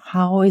flag.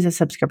 How is a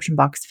subscription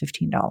box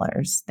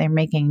 $15? They're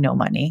making no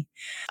money.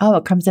 Oh,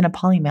 it comes in a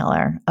poly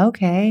mailer.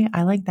 Okay,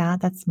 I like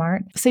that. That's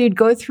smart. So you'd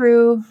go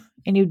through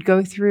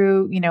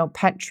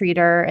Pet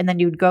Treater, and then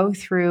you'd go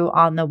through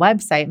on the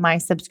website, My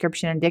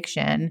Subscription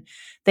Addiction.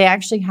 They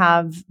actually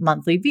have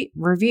monthly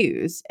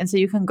reviews. And so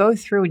you can go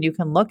through and you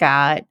can look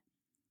at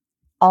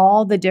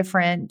all the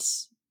different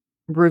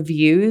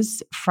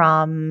reviews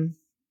from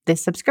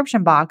this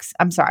subscription box.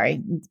 I'm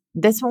sorry,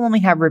 this will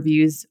only have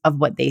reviews of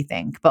what they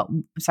think, but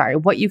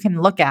what you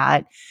can look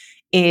at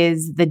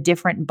is the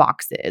different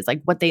boxes,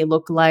 like what they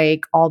look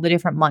like, all the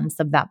different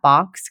months of that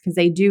box, because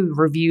they do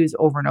reviews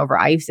over and over.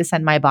 I used to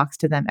send my box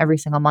to them every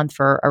single month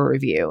for a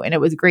review, and it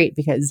was great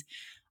because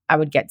I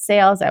would get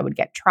sales, I would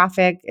get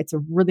traffic. It's a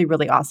really,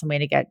 really awesome way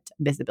to get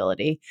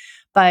visibility.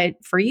 But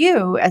for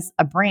you as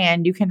a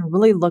brand, you can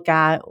really look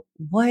at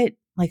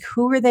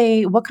who are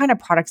they, what kind of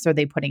products are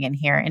they putting in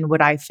here, and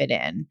would I fit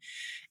in?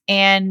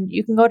 And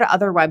you can go to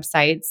other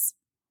websites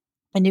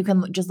and you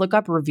can just look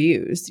up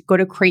reviews. Go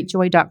to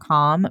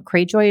cratejoy.com.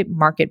 Cratejoy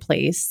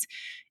Marketplace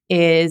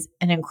is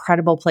an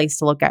incredible place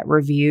to look at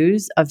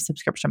reviews of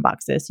subscription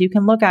boxes. So you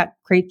can look at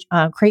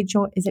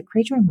Cratejoy. Is it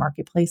Cratejoy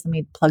Marketplace? Let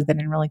me plug that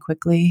in really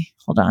quickly.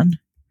 Hold on.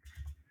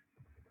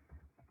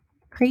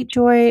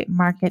 Cratejoy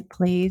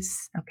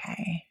Marketplace.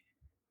 Okay.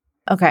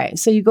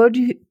 So you go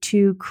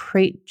to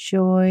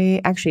Cratejoy.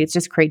 Actually, it's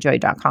just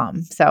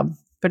cratejoy.com. So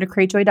go to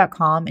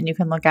cratejoy.com and you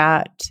can look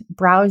at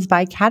browse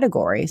by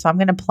category. So I'm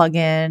going to plug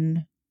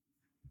in,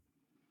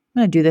 I'm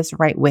going to do this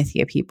right with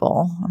you,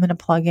 people. I'm going to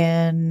plug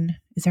in,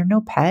 is there no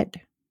pet?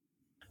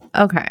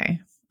 Okay.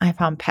 I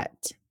found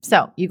pet.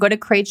 So you go to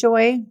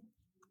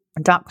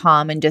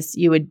cratejoy.com and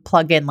you would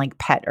plug in like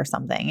pet or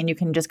something, and you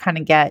can just kind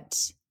of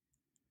get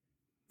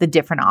the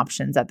different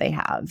options that they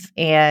have.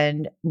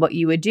 And what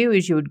you would do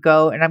is you would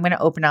go, and I'm going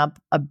to open up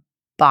a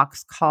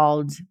box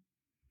called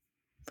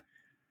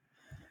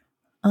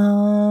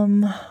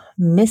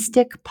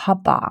Mystic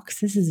Pup Box.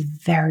 This is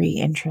very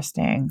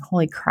interesting.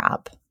 Holy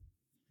crap.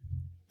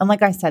 And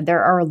like I said,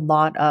 there's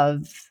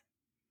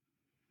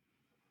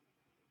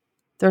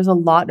a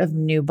lot of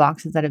new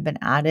boxes that have been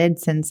added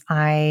since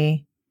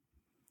I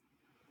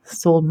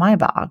sold my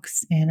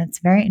box. And it's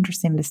very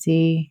interesting to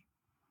see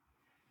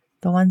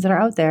the ones that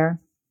are out there.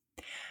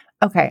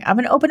 Okay, I'm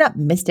going to open up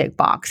Mystic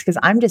Box because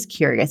I'm just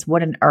curious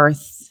what on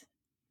earth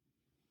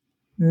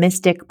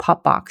Mystic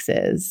Pup Box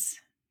is.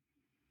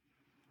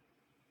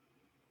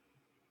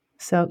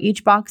 So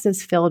each box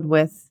is filled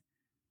with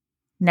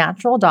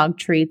natural dog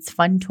treats,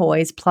 fun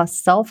toys, plus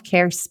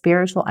self-care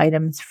spiritual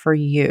items for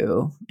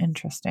you.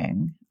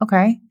 Interesting.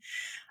 Okay.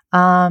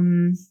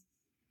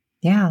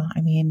 Yeah,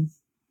 I mean,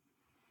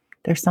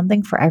 there's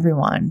something for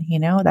everyone,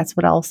 that's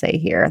what I'll say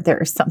here. There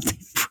is something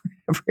for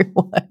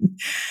everyone.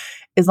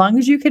 As long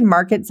as you can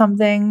market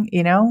something,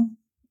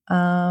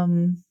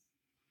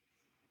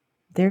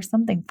 there's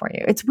something for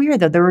you. It's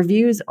weird though. The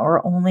reviews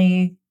are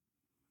only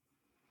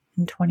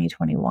in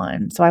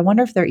 2021. So I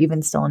wonder if they're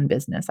even still in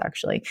business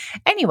actually.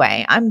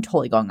 Anyway, I'm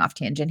totally going off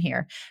tangent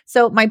here.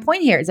 So my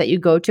point here is that you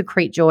go to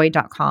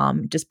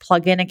cratejoy.com, just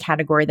plug in a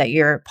category that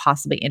you're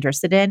possibly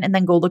interested in, and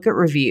then go look at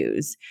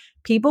reviews.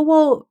 People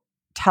will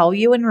tell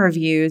you in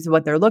reviews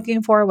what they're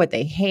looking for, what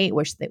they hate,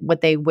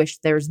 what they wish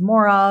there's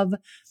more of.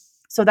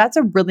 So that's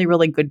a really,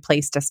 really good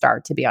place to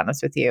start, to be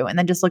honest with you. And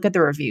then just look at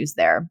the reviews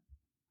there.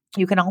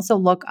 You can also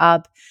look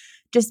up,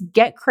 just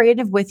get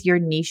creative with your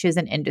niches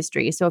and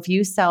industry. So if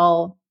you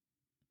sell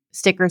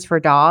stickers for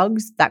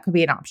dogs, that could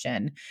be an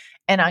option.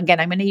 And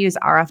again, I'm going to use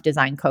RF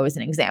Design Co. as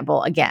an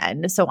example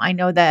again. So I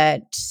know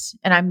that,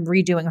 and I'm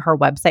redoing her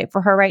website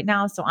for her right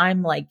now. So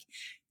I'm like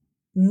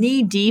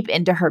knee deep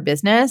into her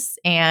business.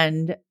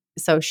 And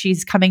so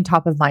she's coming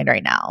top of mind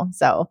right now.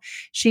 So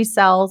she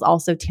sells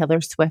also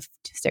Taylor Swift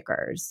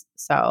stickers.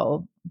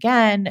 So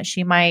again,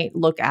 she might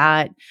look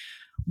at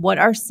what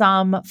are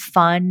some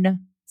fun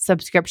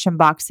subscription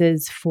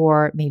boxes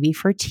for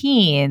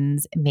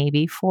teens,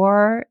 maybe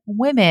for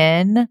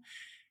women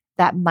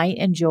that might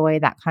enjoy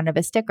that kind of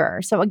a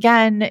sticker. So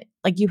again,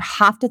 like you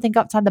have to think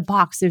outside the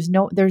box. There's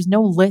no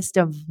list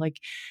of like,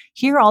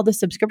 here are all the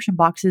subscription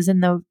boxes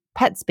in the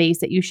pet space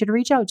that you should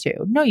reach out to.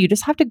 No, you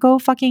just have to go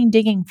fucking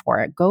digging for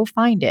it. Go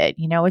find it.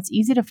 It's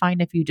easy to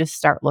find if you just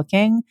start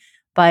looking,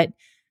 but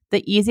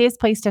the easiest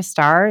place to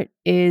start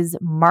is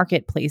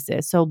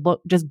marketplaces.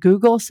 So just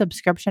Google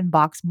subscription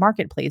box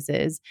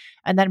marketplaces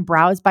and then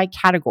browse by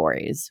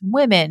categories: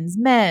 women's,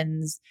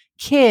 men's,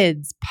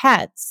 kids,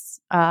 pets,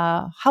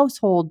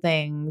 household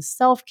things,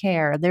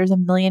 self-care. There's a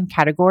million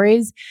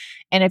categories.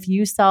 And if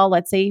you sell,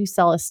 let's say you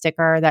sell a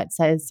sticker that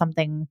says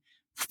something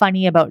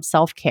funny about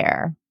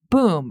self-care,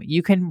 boom,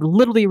 you can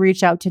literally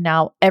reach out to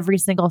now every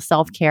single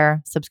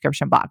self-care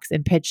subscription box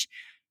and pitch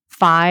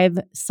 5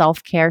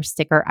 self-care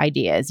sticker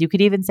ideas. You could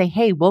even say,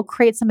 hey, we'll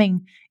create something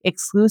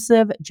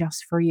exclusive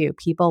just for you.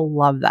 People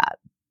love that.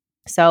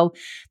 So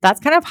that's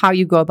kind of how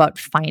you go about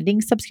finding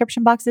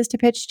subscription boxes to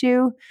pitch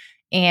to.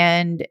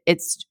 And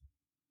it's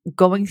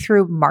going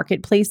through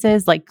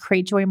marketplaces like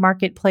Cratejoy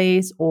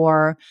Marketplace,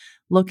 or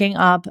looking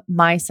up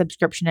my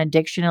subscription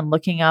addiction and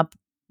looking up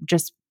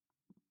just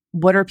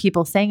what are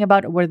people saying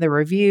about it, what are the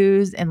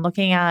reviews, and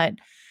looking at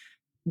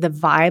the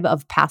vibe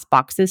of past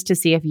boxes to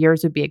see if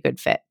yours would be a good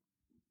fit.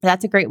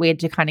 That's a great way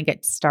to kind of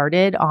get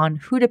started on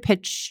who to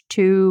pitch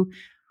to,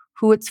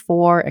 who it's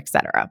for,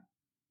 etc.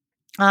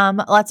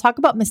 Let's talk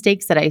about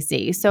mistakes that I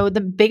see. So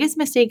the biggest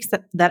mistakes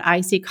that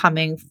I see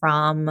coming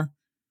from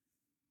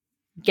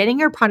getting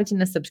your product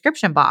in a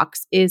subscription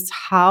box is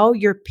how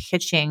you're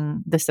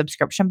pitching the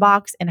subscription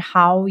box and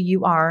how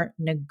you are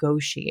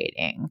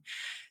negotiating.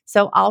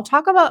 So I'll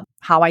talk about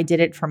how I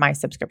did it for my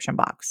subscription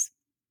box.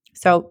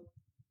 So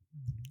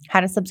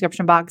had a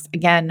subscription box.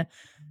 Again,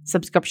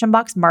 subscription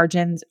box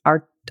margins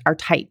are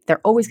tight.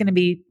 They're always going to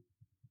be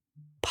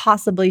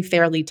possibly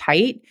fairly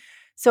tight.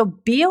 So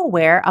be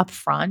aware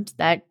upfront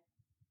that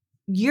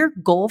your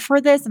goal for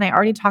this, and I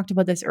already talked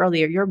about this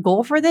earlier, your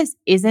goal for this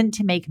isn't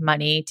to make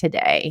money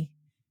today.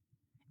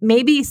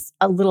 Maybe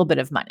a little bit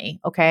of money,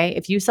 okay?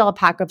 If you sell a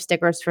pack of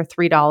stickers for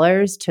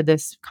 $3 to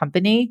this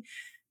company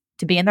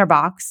to be in their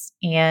box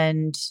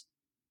and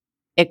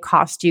it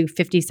cost you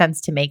 50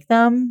 cents to make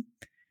them,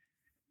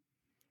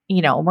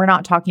 we're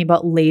not talking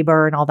about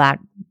labor and all that,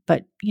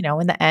 but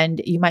in the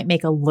end, you might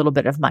make a little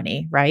bit of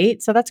money,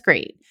 right? So that's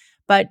great.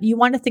 But you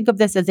want to think of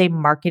this as a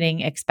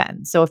marketing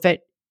expense. So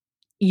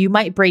you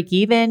might break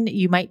even,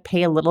 you might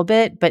pay a little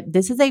bit, but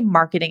this is a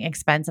marketing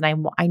expense,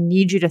 and I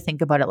need you to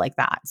think about it like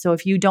that. So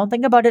if you don't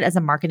think about it as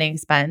a marketing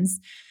expense,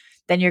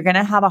 then you're going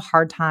to have a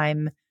hard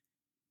time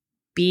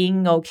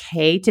being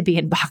okay to be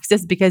in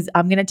boxes, because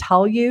I'm going to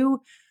tell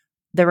you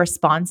the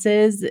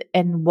responses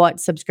and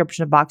what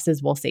subscription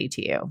boxes will say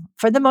to you.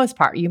 For the most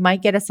part, you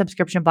might get a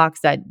subscription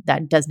box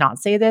that does not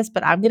say this,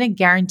 but I'm going to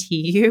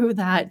guarantee you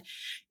that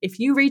if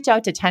you reach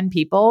out to 10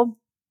 people,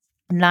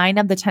 9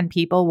 of the 10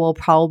 people will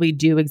probably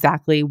do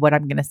exactly what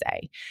I'm going to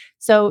say.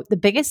 So the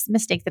biggest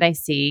mistake that I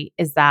see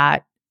is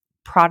that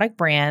product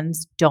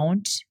brands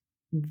don't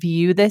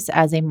view this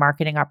as a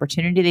marketing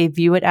opportunity. They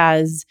view it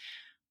as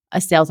a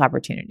sales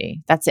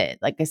opportunity. That's it.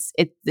 Like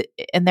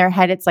in their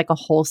head, it's like a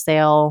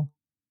wholesale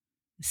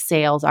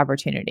sales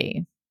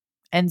opportunity.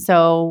 And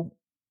so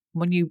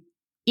when you're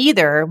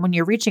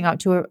reaching out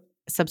to a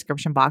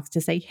subscription box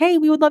to say, hey,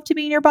 we would love to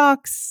be in your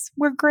box.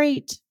 We're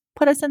great.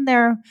 Put us in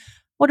there.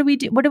 What do we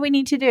do? What do we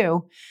need to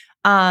do?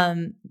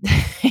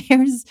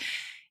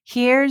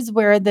 Here's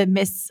where the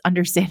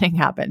misunderstanding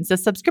happens. The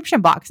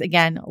subscription box,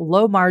 again,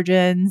 low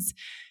margins,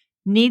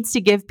 needs to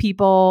give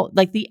people,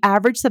 like the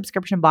average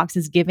subscription box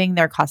is giving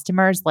their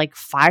customers like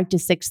 5 to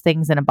 6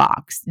 things in a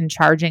box and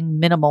charging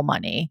minimal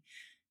money.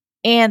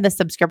 And the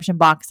subscription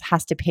box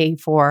has to pay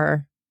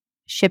for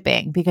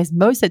shipping, because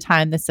most of the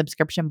time the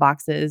subscription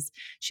boxes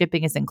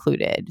shipping is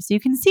included. So you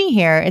can see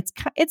here, it's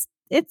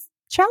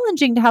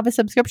challenging to have a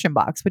subscription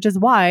box, which is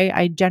why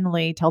I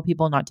generally tell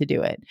people not to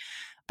do it.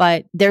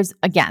 But there's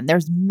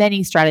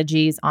many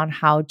strategies on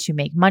how to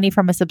make money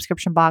from a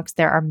subscription box.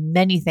 There are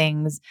many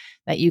things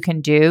that you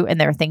can do,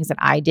 and there are things that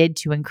I did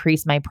to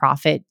increase my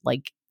profit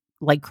like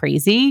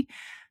crazy.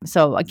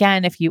 So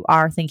again, if you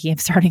are thinking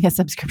of starting a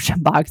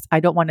subscription box, I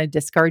don't want to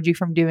discourage you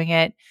from doing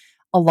it.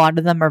 A lot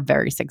of them are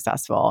very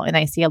successful, and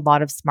I see a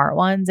lot of smart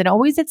ones. And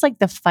always it's like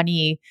the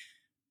funny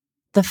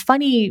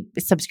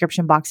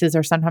subscription boxes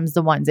are sometimes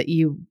the ones that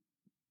you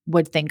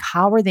would think,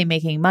 how are they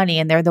making money?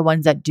 And they're the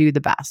ones that do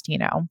the best,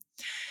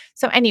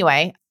 So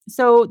anyway,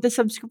 so the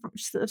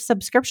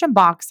subscription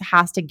box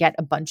has to get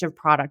a bunch of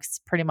products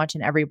pretty much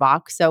in every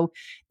box. So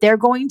they're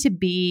going to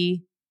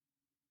be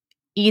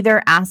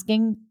either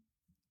asking,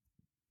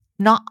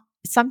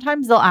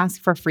 sometimes they'll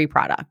ask for free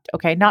product.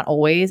 Okay. Not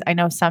always. I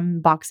know some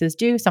boxes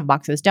do, some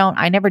boxes don't.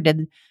 I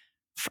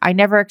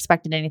never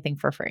expected anything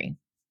for free,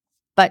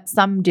 but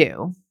some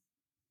do.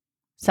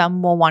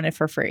 Some will want it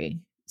for free.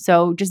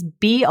 So just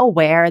be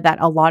aware that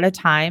a lot of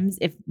times,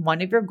 if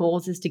one of your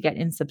goals is to get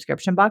in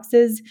subscription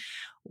boxes,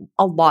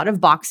 a lot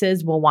of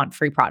boxes will want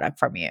free product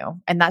from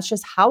you. And that's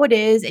just how it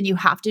is. And you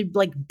have to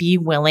be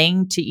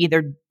willing to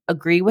either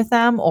agree with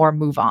them or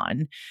move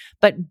on.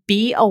 But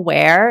be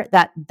aware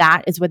that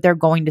that is what they're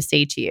going to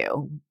say to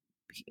you.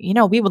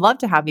 We would love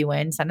to have you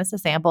in. Send us a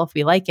sample if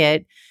we like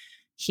it.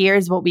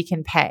 Here's what we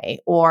can pay.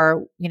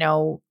 Or,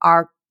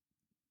 our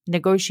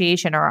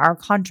negotiation or our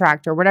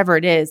contract or whatever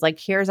it is,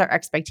 here's our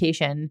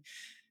expectation.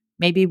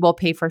 Maybe we'll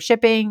pay for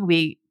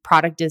shipping.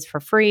 Product is for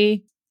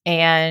free,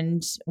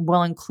 and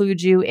we'll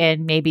include you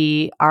in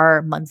maybe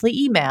our monthly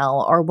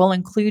email, or we'll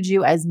include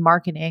you as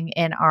marketing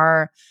in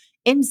our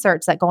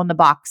inserts that go in the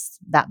box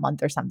that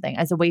month or something,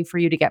 as a way for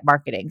you to get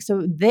marketing.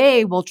 So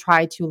they will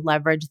try to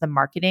leverage the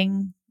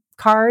marketing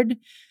card.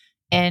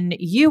 And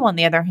you, on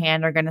the other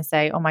hand, are going to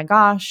say, oh my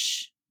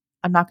gosh,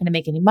 I'm not going to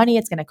make any money.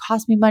 It's going to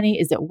cost me money.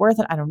 Is it worth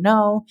it? I don't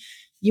know.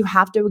 You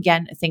have to,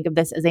 again, think of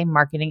this as a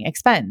marketing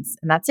expense,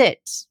 and that's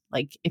it.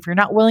 If you're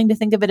not willing to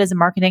think of it as a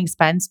marketing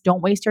expense,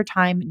 don't waste your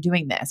time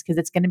doing this, because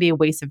it's going to be a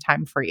waste of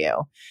time for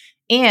you.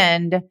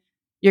 And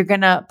you're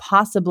going to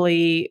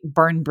possibly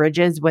burn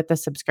bridges with the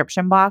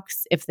subscription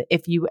box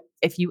if you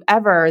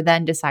ever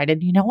then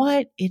decided, you know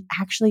what, it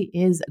actually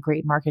is a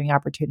great marketing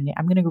opportunity.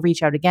 I'm going to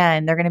reach out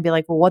again. They're going to be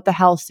like, "Well, what the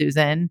hell,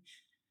 Susan?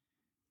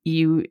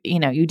 You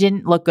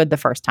didn't look good the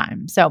first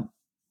time." So,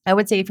 I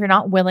would say if you're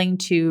not willing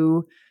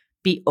to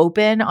be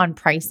open on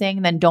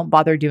pricing, then don't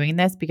bother doing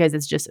this because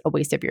it's just a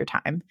waste of your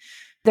time.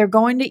 They're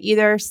going to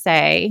either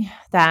say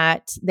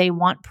that they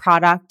want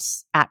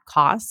products at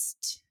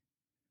cost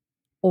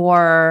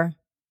or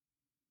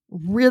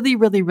really,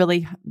 really,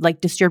 really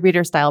like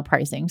distributor style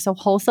pricing. So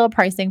wholesale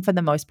pricing for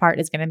the most part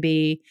is going to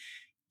be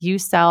you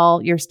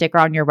sell your sticker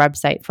on your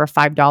website for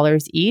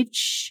 $5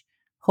 each.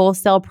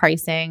 Wholesale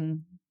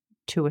pricing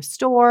to a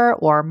store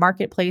or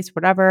marketplace,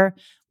 whatever,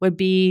 would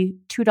be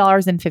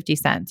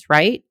 $2.50,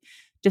 right?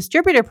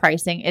 Distributor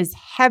pricing is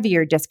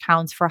heavier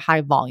discounts for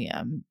high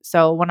volume.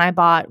 So when I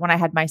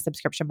had my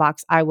subscription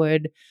box, I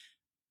would,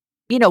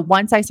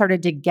 once I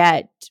started to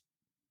get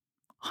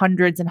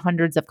hundreds and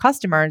hundreds of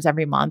customers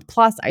every month.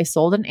 Plus, I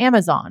sold on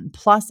Amazon.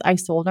 Plus, I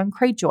sold on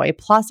Cratejoy.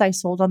 Plus, I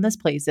sold on this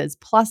places.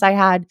 Plus, I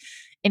had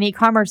an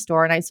e-commerce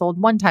store and I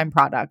sold one-time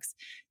products.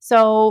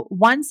 So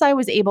once I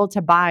was able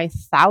to buy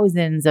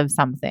thousands of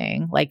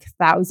something, like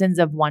thousands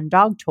of one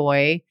dog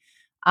toy,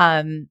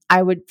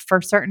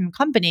 for certain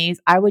companies,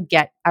 I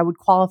would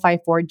qualify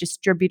for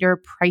distributor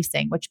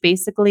pricing, which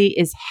basically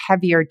is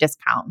heavier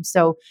discount.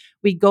 So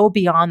we go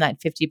beyond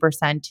that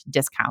 50%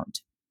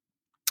 discount.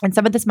 And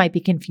some of this might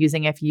be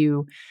confusing if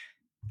you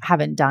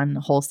haven't done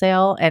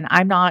wholesale. And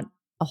I'm not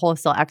a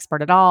wholesale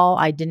expert at all.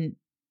 I didn't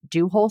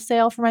do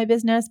wholesale for my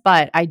business,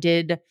 but I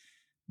did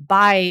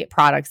buy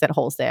products at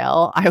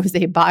wholesale. I was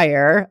a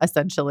buyer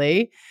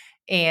essentially.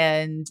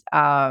 And,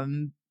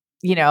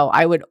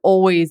 I would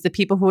always, the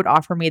people who would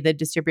offer me the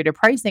distributor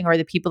pricing are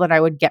the people that I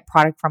would get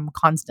product from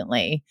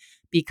constantly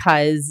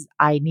because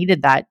I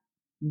needed that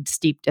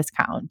steep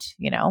discount.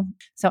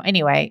 So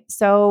anyway,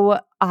 so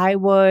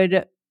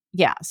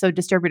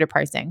distributor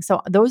pricing.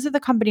 So those are the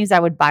companies I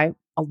would buy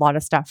a lot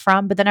of stuff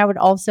from, but then I would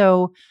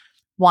also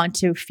want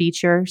to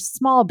feature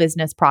small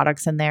business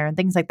products in there and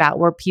things like that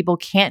where people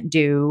can't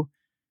do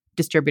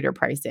distributor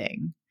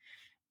pricing.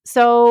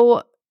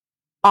 So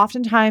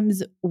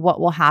oftentimes what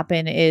will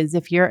happen is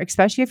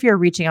especially if you're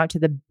reaching out to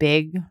the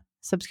big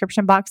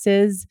subscription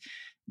boxes,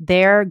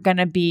 they're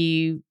not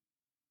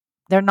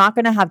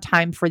going to have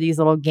time for these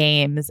little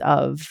games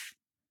of,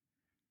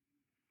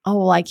 "Oh,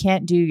 well, I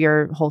can't do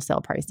your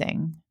wholesale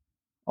pricing."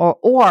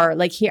 Or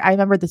like here, I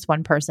remember this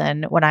one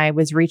person when I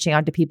was reaching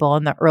out to people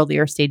in the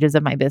earlier stages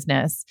of my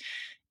business,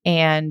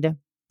 and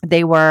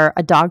they were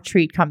a dog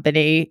treat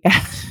company.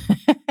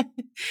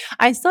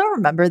 I still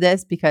remember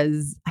this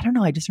because I don't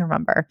know, I just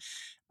remember.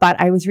 But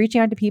I was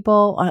reaching out to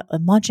people.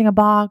 I'm launching a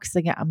box.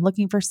 Again, I'm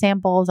looking for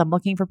samples. I'm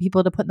looking for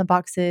people to put in the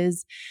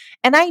boxes.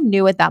 And I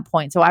knew at that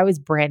point, so I was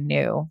brand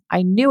new.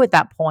 I knew at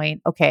that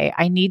point, okay,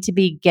 I need to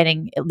be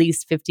getting at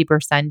least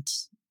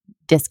 50%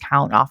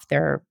 discount off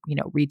their,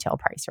 retail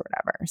price or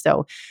whatever.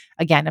 So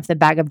again, if the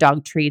bag of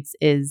dog treats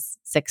is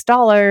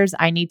 $6,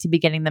 I need to be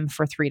getting them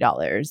for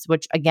 $3,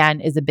 which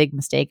again is a big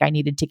mistake. I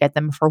needed to get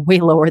them for way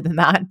lower than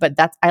that, but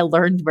I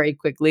learned very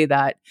quickly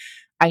that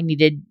I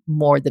needed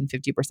more than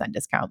 50%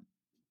 discount.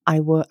 I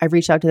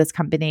reached out to this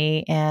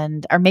company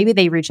or maybe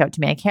they reached out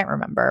to me. I can't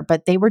remember,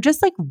 but they were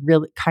just like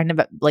really kind of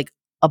like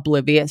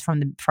oblivious from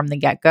the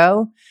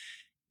get-go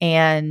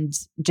and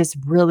just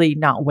really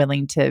not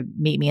willing to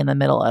meet me in the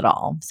middle at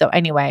all. So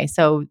anyway,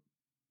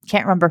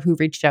 can't remember who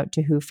reached out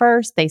to who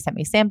first. They sent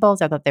me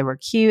samples. I thought they were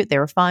cute. They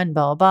were fun,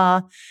 blah,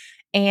 blah, blah.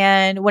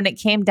 And when it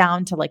came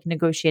down to like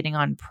negotiating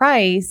on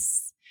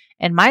price,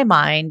 in my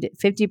mind,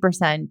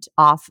 50%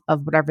 off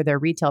of whatever their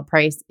retail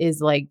price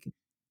is like,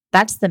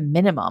 that's the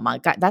minimum.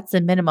 That's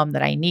the minimum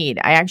that I need.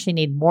 I actually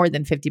need more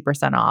than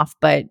 50% off,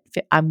 but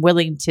I'm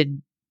willing to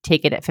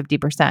take it at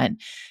 50%.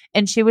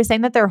 And she was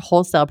saying that their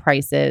wholesale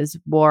prices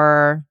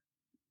were,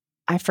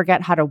 I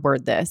forget how to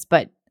word this,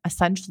 but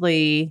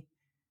essentially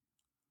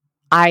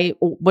I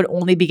would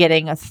only be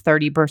getting a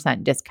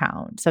 30%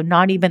 discount. So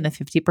not even the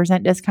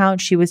 50%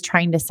 discount. She was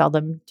trying to sell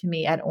them to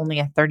me at only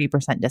a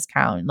 30%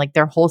 discount. Like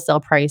their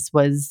wholesale price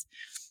was,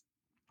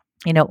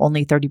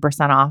 only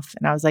 30% off.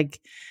 And I was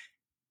like,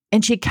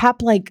 and she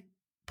kept like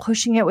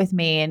pushing it with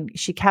me and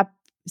she kept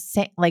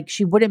saying like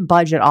she wouldn't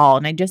budge at all.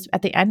 And I just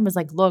at the end was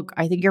like, "Look,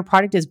 I think your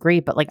product is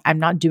great, but like I'm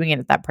not doing it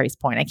at that price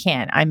point. I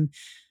can't.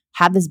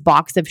 Have this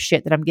box of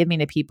shit that I'm giving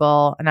to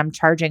people and I'm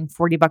charging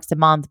 $40 a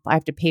month. I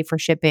have to pay for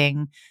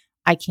shipping.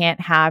 I can't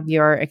have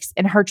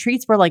and her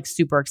treats were like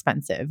super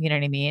expensive. You know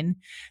what I mean?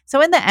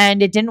 So in the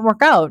end, it didn't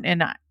work out.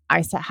 And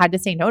I had to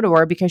say no to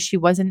her because she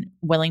wasn't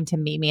willing to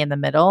meet me in the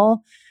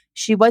middle.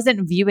 She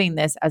wasn't viewing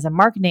this as a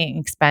marketing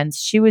expense.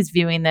 She was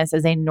viewing this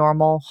as a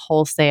normal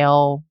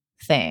wholesale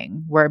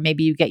thing where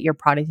maybe you get your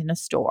product in a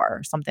store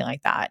or something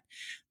like that.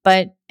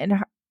 But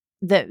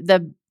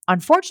the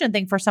unfortunate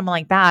thing for someone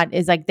like that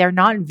is like they're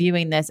not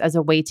viewing this as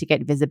a way to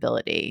get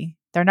visibility.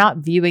 They're not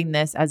viewing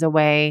this as a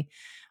way,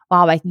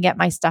 wow, I can get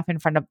my stuff in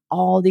front of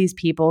all these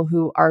people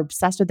who are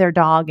obsessed with their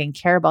dog and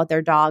care about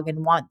their dog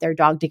and want their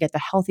dog to get the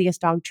healthiest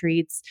dog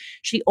treats.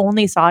 She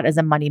only saw it as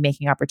a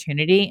money-making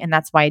opportunity, and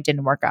that's why it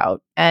didn't work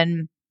out.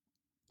 And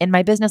in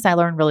my business, I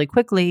learned really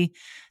quickly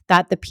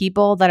that the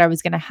people that I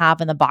was going to have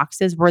in the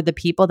boxes were the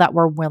people that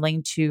were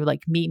willing to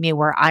like meet me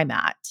where I'm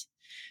at.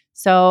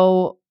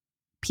 So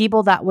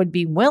people that would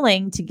be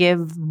willing to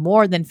give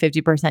more than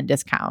 50%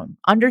 discount,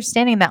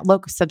 understanding that,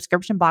 look,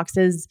 subscription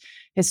boxes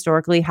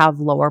historically have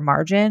lower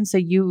margin. So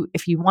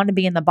if you want to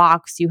be in the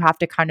box, you have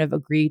to kind of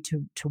agree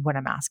to what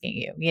I'm asking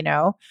you, you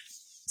know?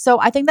 So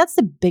I think that's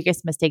the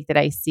biggest mistake that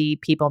I see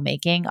people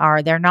making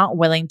are they're not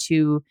willing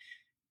to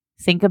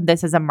think of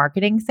this as a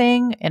marketing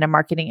thing and a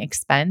marketing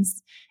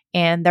expense,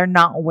 and they're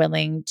not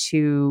willing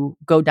to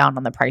go down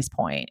on the price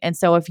point. And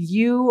so if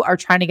you are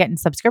trying to get in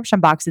subscription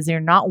boxes and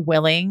you're not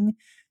willing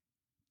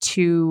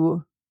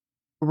to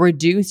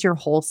reduce your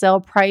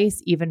wholesale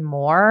price even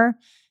more,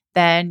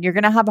 then you're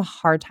going to have a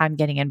hard time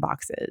getting in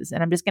boxes.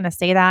 And I'm just going to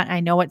say that. I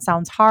know it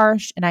sounds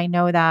harsh, and I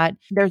know that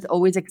there's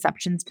always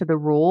exceptions to the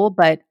rule,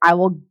 but I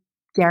will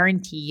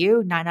guarantee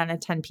you 9 out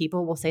of 10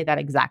 people will say that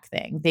exact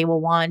thing. They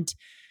will want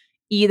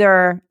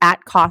either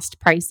at cost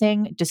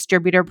pricing,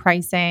 distributor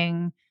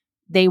pricing.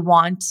 They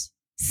want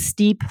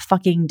steep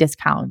fucking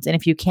discounts. And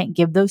if you can't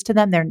give those to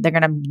them, they're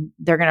going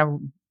to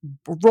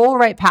roll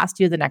right past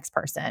you, the next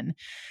person.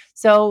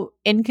 So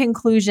in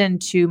conclusion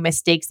to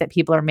mistakes that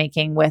people are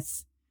making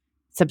with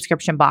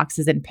subscription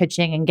boxes and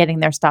pitching and getting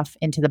their stuff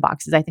into the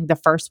boxes, I think the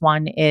first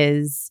one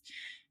is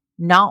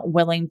not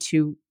willing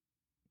to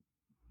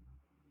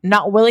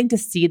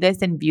see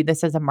this and view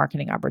this as a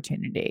marketing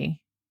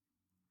opportunity.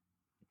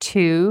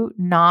 2,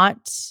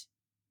 not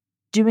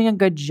doing a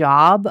good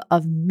job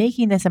of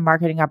making this a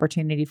marketing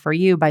opportunity for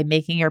you by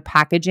making your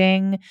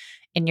packaging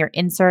and your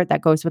insert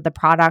that goes with the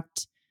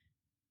product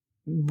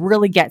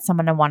really get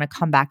someone to want to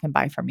come back and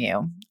buy from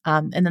you.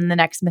 And then the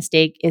next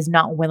mistake is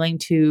not willing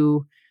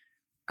to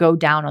go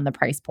down on the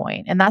price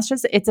point. And that's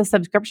just, it's a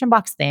subscription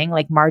box thing.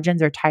 Like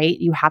margins are tight.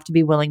 You have to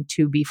be willing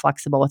to be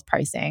flexible with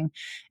pricing.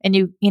 And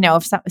you know,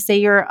 say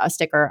you're a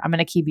sticker, I'm going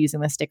to keep using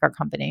the sticker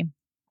company.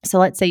 So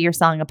let's say you're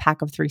selling a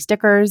pack of 3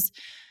 stickers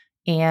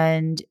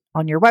and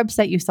on your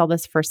website, you sell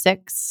this for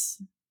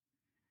 6.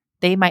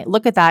 They might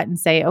look at that and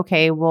say,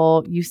 okay,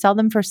 well, you sell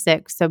them for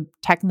 6. So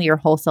technically your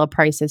wholesale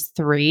price is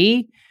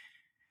 3.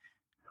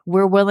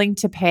 We're willing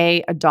to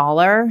pay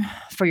 $1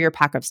 for your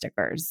pack of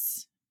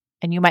stickers.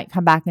 And you might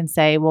come back and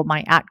say, well,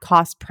 my at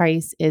cost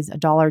price is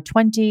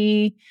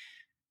 $1.20.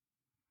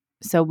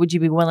 So would you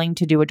be willing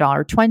to do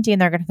 $1.20?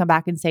 And they're going to come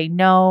back and say,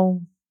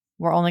 no,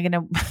 we're only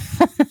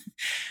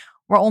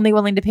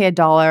willing to pay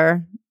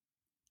 $1.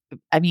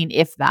 I mean,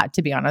 if that,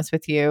 to be honest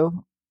with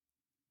you,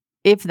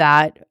 if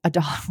that,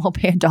 $1, we'll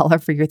pay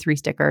 $1 for your 3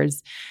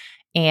 stickers.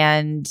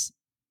 And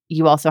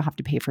you also have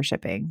to pay for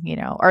shipping, you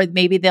know, or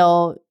maybe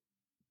they'll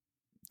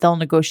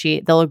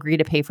negotiate, they'll agree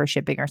to pay for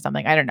shipping or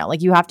something. I don't know.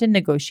 Like you have to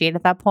negotiate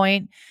at that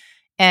point.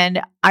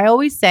 And I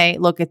always say,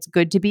 look, it's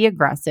good to be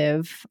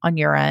aggressive on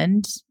your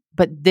end,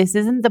 but this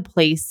isn't the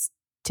place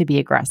to be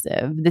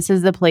aggressive. This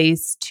is the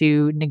place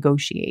to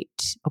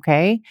negotiate.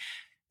 Okay.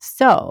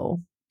 So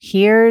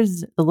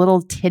here's a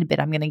little tidbit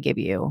I'm going to give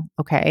you.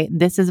 Okay.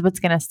 This is what's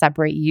going to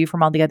separate you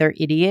from all the other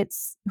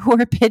idiots who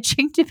are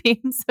pitching to be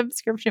in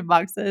subscription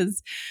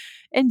boxes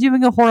and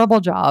doing a horrible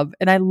job.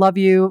 And I love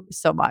you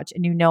so much.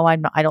 And you know, I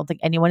don't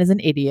think anyone is an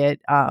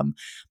idiot.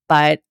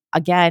 But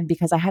again,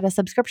 because I had a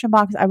subscription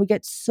box, I would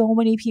get so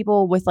many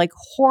people with like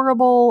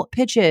horrible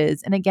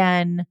pitches. And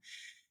again,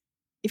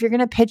 if you're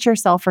going to pitch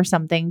yourself for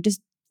something, just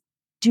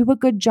do a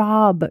good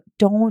job.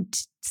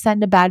 Don't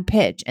send a bad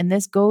pitch. And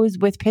this goes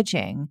with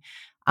pitching.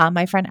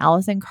 My friend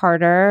Allison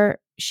Carter,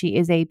 she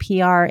is a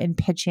PR and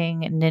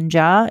pitching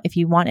ninja. If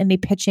you want any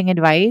pitching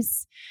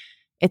advice,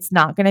 it's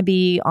not going to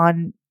be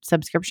on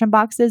subscription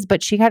boxes,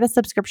 but she had a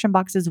subscription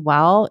box as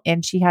well.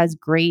 And she has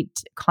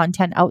great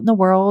content out in the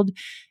world.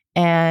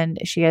 And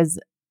she has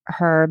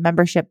her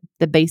membership,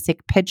 the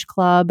Basic Pitch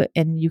Club,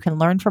 and you can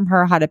learn from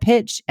her how to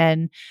pitch.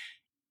 And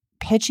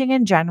pitching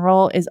in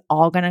general is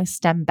all going to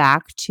stem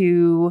back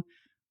to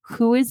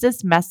who is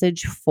this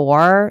message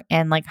for?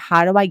 And like,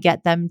 how do I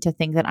get them to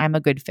think that I'm a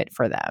good fit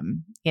for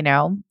them? You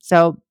know?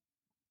 So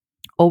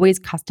always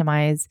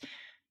customize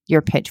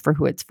your pitch for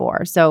who it's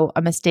for. So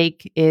a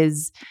mistake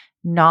is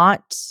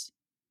not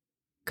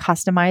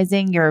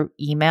customizing your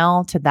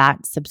email to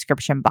that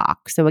subscription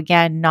box. So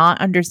again, not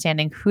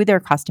understanding who their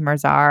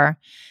customers are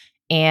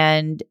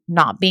and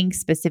not being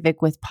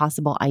specific with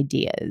possible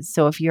ideas.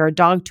 So if you're a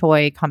dog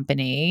toy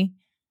company,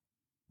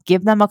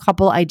 give them a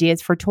couple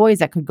ideas for toys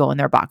that could go in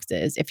their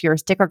boxes. If you're a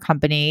sticker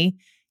company,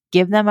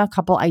 give them a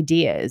couple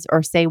ideas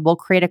or say, we'll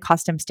create a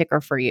custom sticker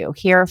for you.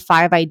 Here are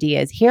 5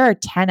 ideas. Here are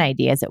 10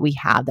 ideas that we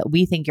have that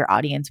we think your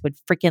audience would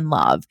freaking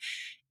love.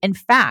 In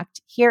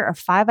fact, here are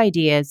 5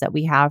 ideas that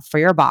we have for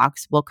your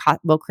box. We'll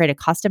create a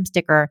custom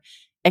sticker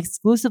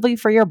exclusively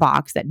for your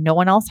box that no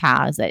one else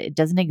has, that it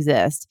doesn't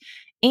exist.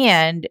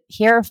 And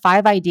here are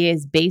 5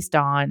 ideas based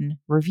on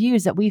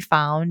reviews that we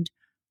found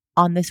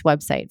on this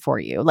website for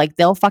you. Like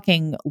they'll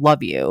fucking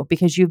love you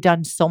because you've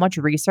done so much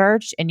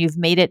research and you've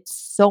made it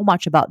so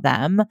much about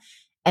them.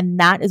 And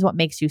that is what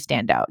makes you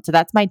stand out. So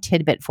that's my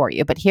tidbit for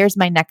you. But here's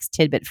my next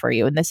tidbit for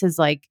you. And this is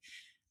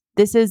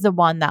the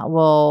one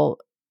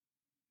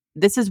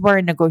this is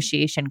where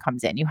negotiation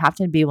comes in. You have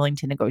to be willing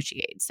to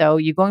negotiate. So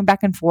you're going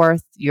back and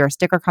forth. You're a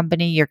sticker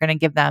company. You're going to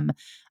give them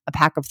a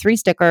pack of 3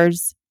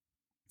 stickers.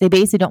 They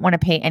basically don't want to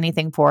pay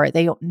anything for it.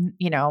 They want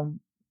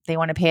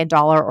to pay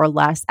 $1 or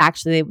less.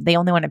 Actually, they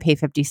only want to pay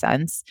 50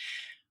 cents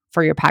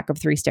for your pack of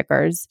 3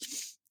 stickers.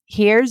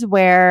 Here's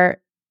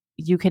where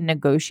you can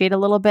negotiate a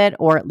little bit,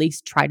 or at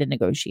least try to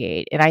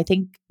negotiate. And I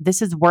think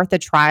this is worth a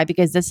try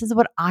because this is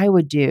what I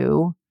would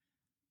do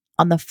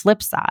on the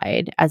flip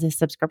side as a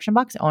subscription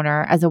box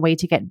owner, as a way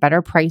to get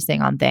better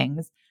pricing on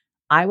things.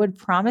 I would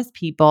promise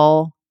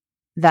people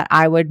that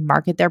I would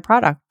market their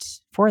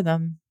product for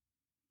them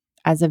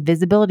as a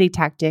visibility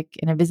tactic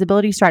and a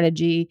visibility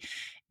strategy.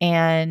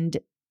 And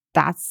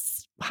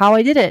that's how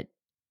I did it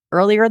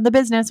earlier in the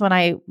business when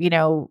I,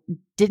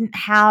 didn't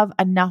have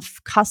enough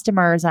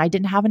customers. I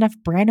didn't have enough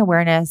brand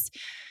awareness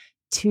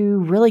to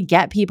really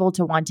get people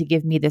to want to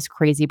give me this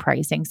crazy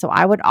pricing. So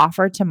I would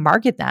offer to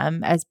market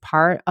them as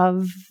part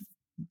of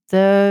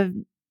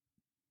the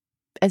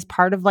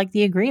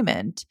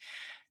agreement.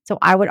 So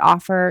I would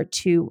offer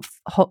to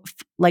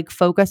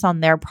focus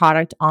on their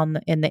product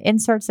in the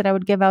inserts that I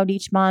would give out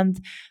each month.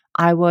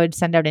 I would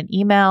send out an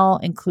email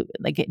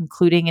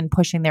including and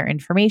pushing their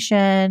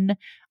information.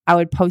 I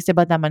would post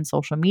about them on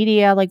social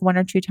media 1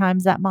 or 2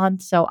 times that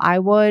month. So I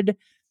would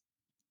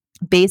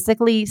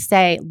basically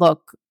say,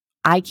 look,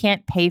 I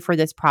can't pay for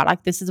this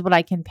product. This is what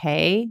I can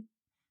pay.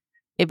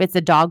 If it's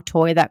a dog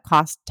toy that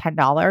costs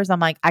 $10, I'm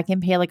like, I can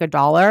pay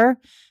 $1,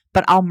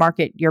 but I'll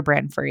market your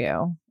brand for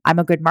you. I'm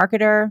a good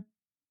marketer.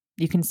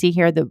 You can see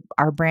here that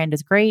our brand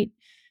is great.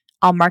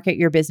 I'll market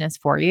your business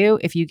for you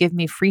if you give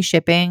me free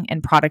shipping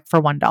and product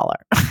for $1.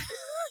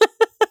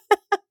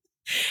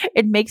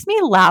 It makes me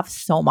laugh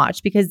so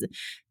much because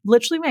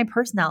literally my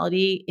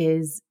personality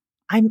is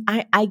I'm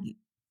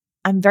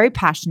very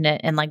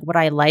passionate, and what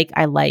I like,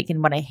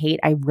 and what I hate,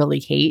 I really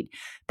hate,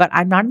 but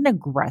I'm not an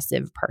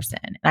aggressive person.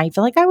 And I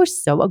feel like I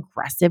was so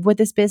aggressive with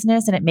this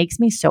business, and it makes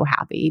me so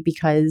happy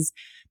because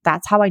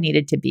that's how I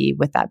needed to be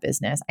with that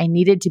business. I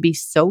needed to be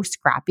so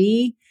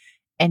scrappy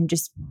and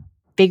just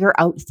figure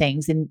out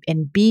things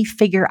and be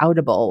figure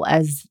outable,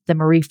 as the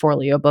Marie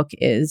Forleo book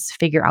is,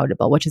 Figure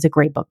Outable, which is a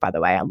great book, by the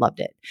way. I loved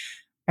it.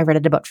 I read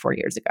it about 4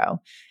 years ago.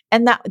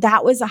 And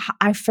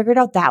I figured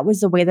out that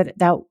was the way that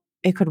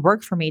it could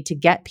work for me to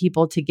get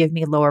people to give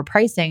me lower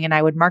pricing, and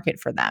I would market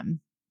for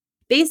them.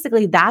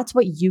 Basically, that's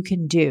what you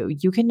can do.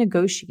 You can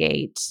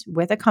negotiate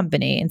with a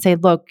company and say,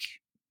 look,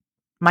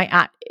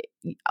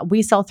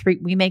 we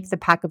make the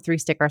pack of 3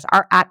 stickers,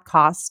 our at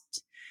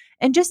cost,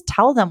 and just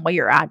tell them what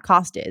your at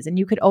cost is. And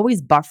you could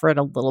always buffer it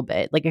a little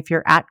bit. If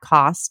your at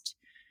cost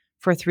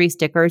for 3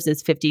 stickers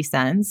is 50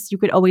 cents, you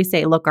could always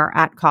say, look, our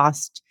at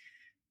cost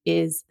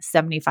is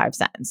 75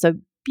 cents. So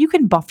you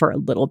can buffer a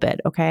little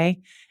bit, okay?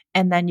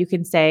 And then you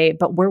can say,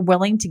 but we're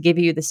willing to give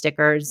you the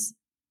stickers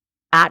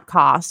at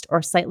cost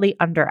or slightly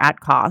under at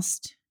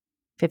cost,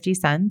 50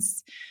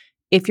 cents,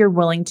 if you're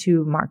willing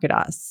to market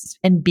us,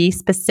 and be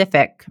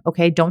specific,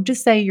 okay? Don't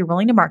just say you're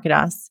willing to market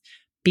us,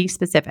 be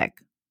specific.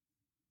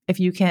 If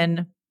you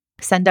can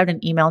send out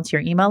an email to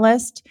your email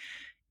list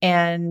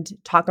and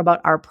talk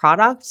about our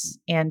product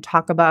and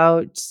talk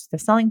about the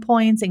selling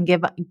points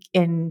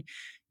and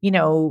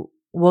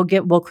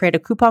we'll create a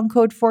coupon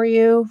code for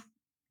you.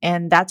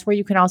 And that's where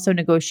you can also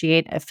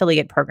negotiate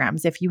affiliate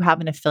programs. If you have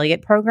an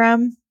affiliate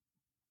program,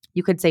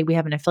 you could say, we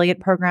have an affiliate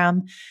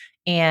program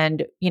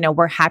and,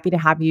 we're happy to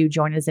have you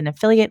join as an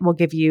affiliate. We'll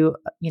give you,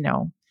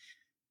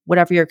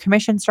 whatever your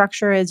commission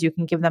structure is, you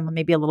can give them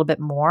maybe a little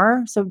bit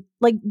more. So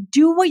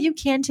do what you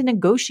can to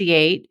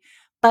negotiate,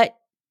 but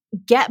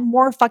get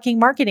more fucking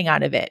marketing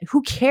out of it.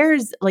 Who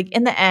cares?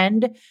 In the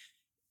end,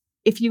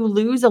 if you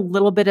lose a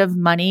little bit of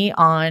money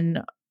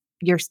on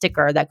your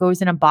sticker that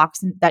goes in a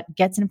box and that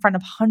gets in front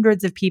of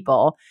hundreds of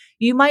people,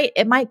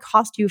 it might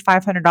cost you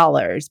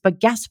 $500, but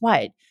guess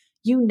what?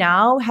 You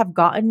now have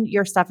gotten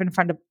your stuff in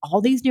front of all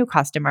these new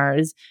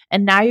customers,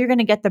 and now you're going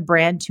to get the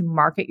brand to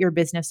market your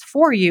business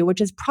for you, which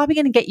is probably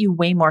going to get you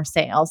way more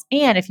sales.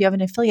 And if you have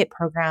an affiliate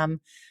program,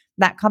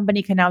 that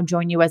company can now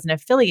join you as an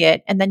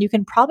affiliate, and then you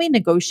can probably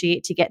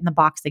negotiate to get in the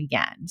box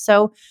again.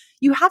 So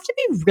you have to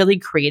be really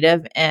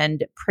creative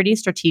and pretty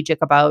strategic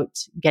about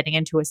getting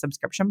into a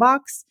subscription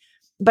box,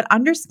 but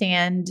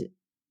understand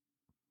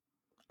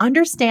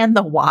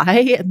the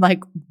why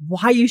and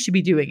why you should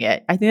be doing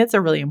it. I think that's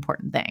a really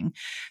important thing.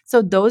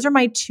 So those are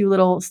my 2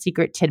 little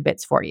secret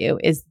tidbits for you,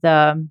 is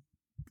the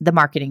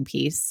marketing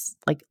piece,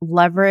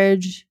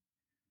 leverage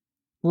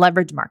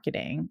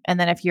marketing. And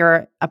then if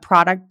you're a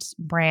product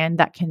brand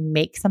that can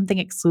make something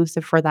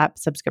exclusive for that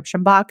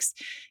subscription box,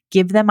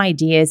 give them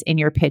ideas in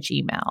your pitch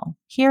email.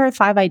 Here are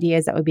 5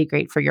 ideas that would be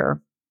great for your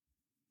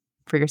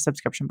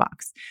subscription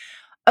box.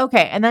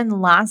 Okay. And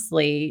then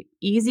lastly,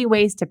 easy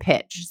ways to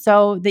pitch.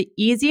 So the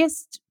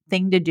easiest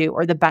thing to do,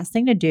 or the best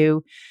thing to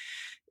do,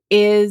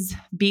 is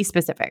be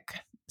specific.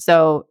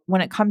 So when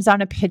it comes down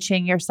to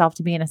pitching yourself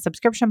to be in a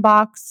subscription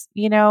box,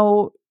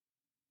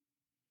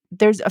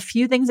 there's a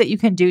few things that you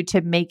can do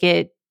to make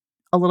it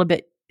a little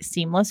bit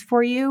seamless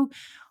for you.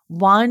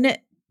 One,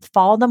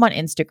 follow them on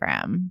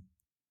Instagram.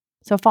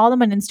 So follow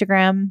them on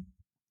Instagram.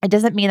 It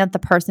doesn't mean that the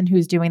person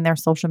who's doing their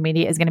social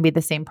media is going to be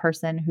the same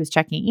person who's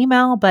checking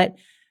email, but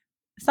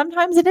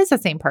sometimes it is the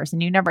same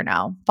person. You never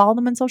know. Follow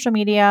them on social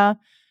media.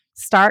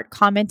 Start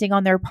commenting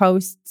on their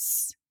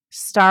posts.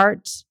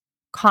 Start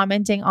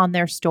commenting on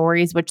their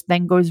stories, which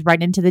then goes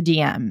right into the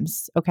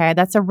DMs. Okay.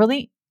 That's a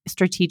really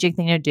strategic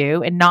thing to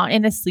do, and not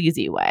in a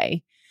sleazy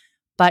way,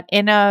 but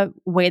in a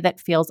way that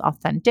feels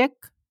authentic.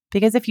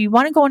 Because if you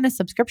want to go in a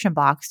subscription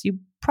box, you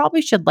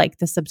probably should like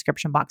the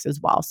subscription box as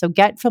well. So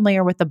get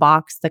familiar with the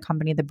box, the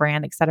company, the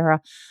brand,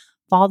 etc.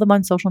 Follow them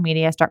on social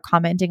media, start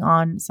commenting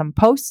on some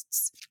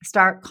posts,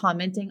 start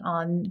commenting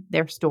on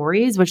their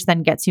stories, which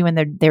then gets you in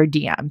their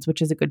DMs,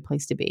 which is a good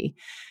place to be.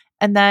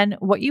 And then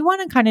what you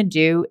want to kind of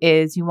do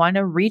is you want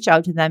to reach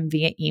out to them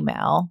via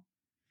email.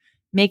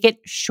 Make it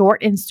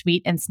short and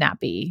sweet and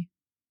snappy.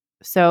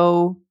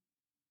 So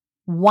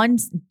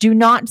do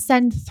not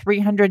send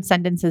 300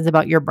 sentences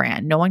about your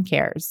brand. No one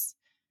cares.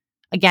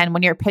 Again,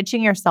 when you're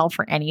pitching yourself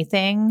for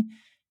anything,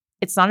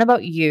 it's not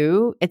about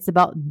you. It's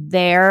about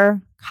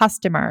their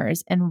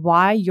customers and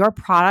why your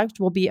product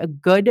will be a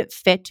good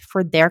fit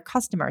for their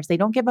customers. They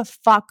don't give a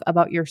fuck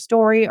about your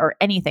story or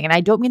anything. And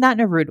I don't mean that in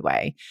a rude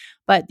way,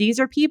 but these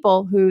are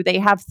people who they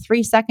have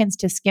 3 seconds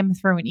to skim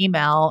through an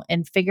email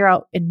and figure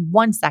out in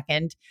 1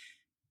 second,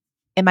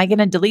 am I going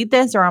to delete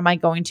this or am I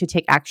going to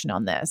take action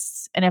on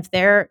this? And if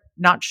they're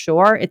not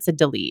sure, it's a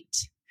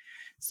delete.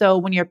 So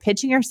when you're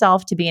pitching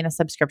yourself to be in a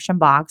subscription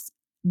box,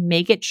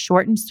 make it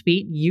short and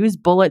sweet. Use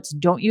bullets.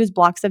 Don't use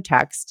blocks of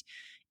text.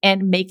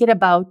 And make it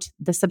about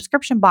the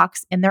subscription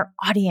box and their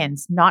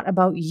audience, not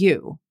about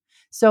you.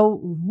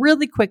 So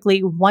really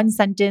quickly, 1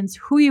 sentence,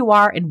 who you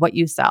are and what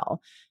you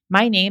sell.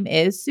 My name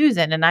is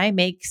Susan and I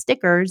make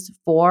stickers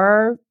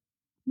for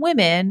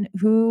women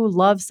who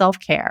love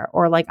self-care.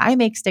 Or like I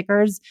make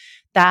stickers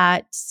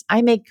that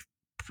I make,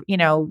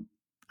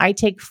 I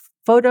take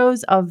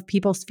photos of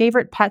people's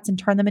favorite pets and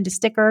turn them into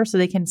stickers so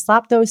they can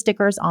slap those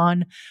stickers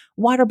on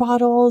water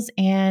bottles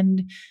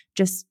and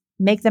just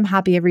make them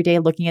happy every day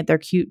looking at their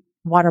cute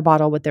water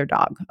bottle with their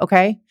dog.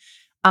 Okay.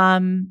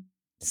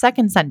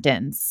 Second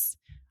sentence,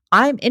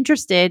 I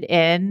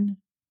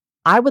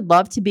would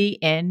love to be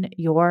in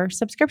your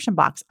subscription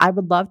box. I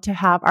would love to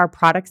have our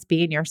products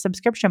be in your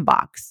subscription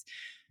box.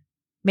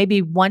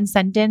 Maybe 1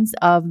 sentence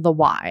of the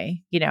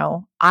why.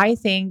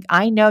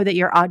 I know that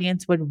your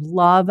audience would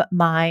love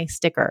my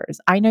stickers.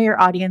 I know your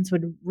audience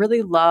would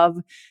really love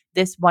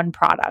this one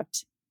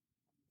product.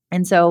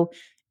 And so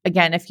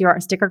again, if you're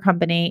a sticker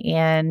company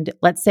and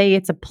let's say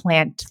it's a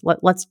plant,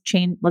 let's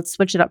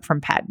switch it up from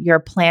pet. You're a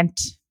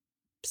plant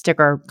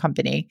sticker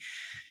company.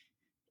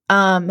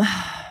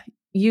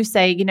 You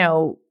say,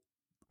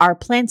 our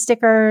plant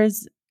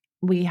stickers,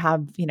 we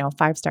have,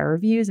 5-star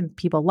reviews and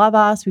people love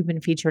us. We've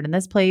been featured in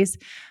this place.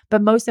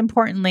 But most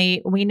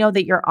importantly, we know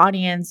that your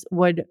audience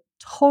would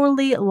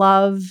totally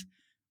love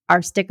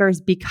our stickers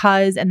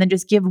because, and then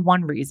just give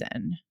one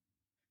reason.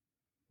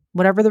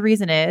 Whatever the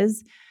reason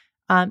is.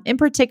 In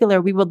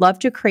particular, we would love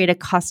to create a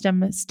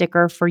custom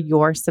sticker for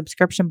your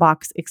subscription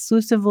box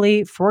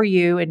exclusively for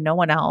you and no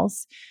one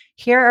else.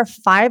 Here are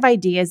 5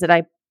 ideas that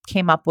I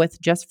came up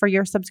with just for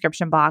your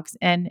subscription box.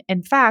 And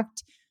in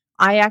fact,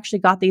 I actually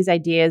got these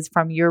ideas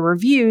from your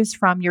reviews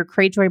from your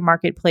Cratejoy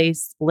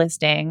Marketplace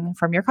listing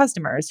from your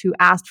customers who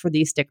asked for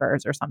these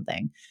stickers or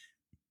something.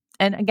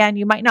 And again,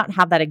 you might not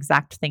have that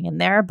exact thing in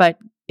there, but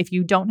if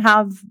you don't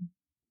have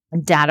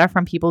data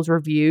from people's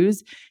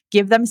reviews,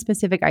 give them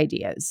specific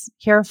ideas.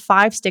 Here are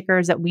 5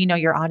 stickers that we know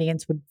your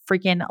audience would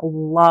freaking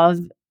love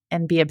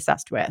and be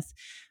obsessed with.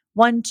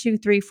 1, 2,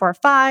 3, 4,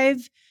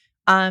 5.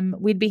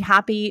 We'd be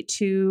happy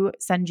to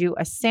send you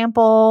a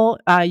sample.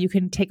 You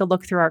can take a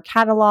look through our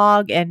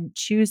catalog and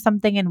choose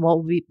something, and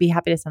we'll be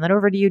happy to send that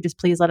over to you. Just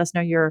please let us know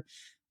your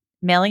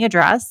mailing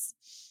address.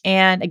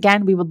 And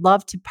again, we would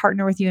love to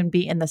partner with you and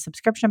be in the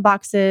subscription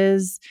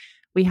boxes.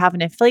 We have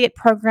an affiliate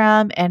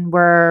program, and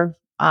we're,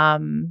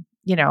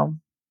 you don't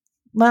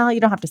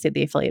have to say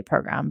the affiliate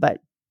program,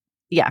 but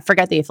yeah,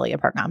 forget the affiliate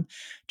program.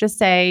 Just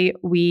say,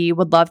 we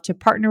would love to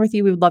partner with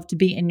you. We would love to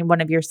be in one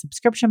of your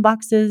subscription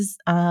boxes.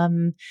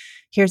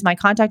 Here's my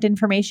contact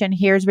information.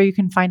 Here's where you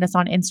can find us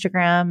on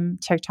Instagram,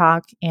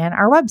 TikTok, and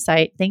our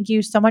website. Thank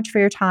you so much for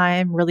your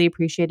time. Really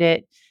appreciate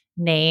it.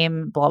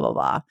 Name, blah, blah,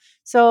 blah.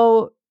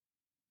 So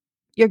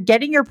you're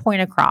getting your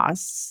point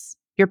across.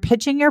 You're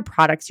pitching your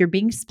products. You're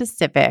being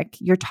specific.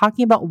 You're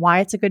talking about why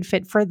it's a good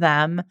fit for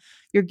them.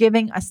 You're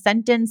giving a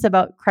sentence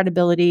about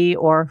credibility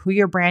or who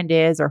your brand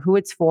is or who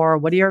it's for.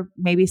 What are your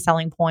maybe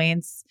selling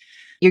points?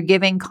 You're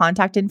giving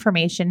contact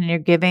information and you're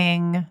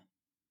giving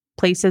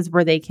places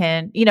where they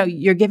can,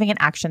 you're giving an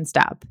action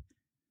step.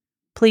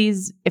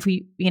 Please, if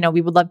we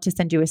would love to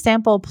send you a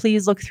sample.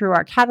 Please look through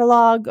our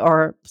catalog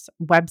or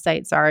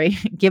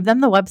website, give them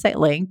the website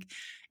link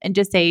and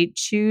just say,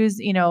 choose,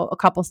 a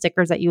couple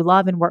stickers that you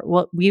love, and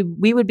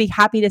we would be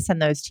happy to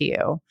send those to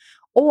you.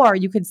 Or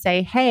you could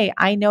say, hey,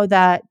 I know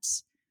that,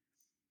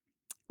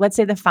 let's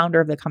say the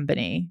founder of the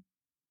company,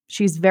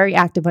 she's very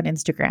active on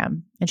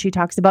Instagram and she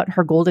talks about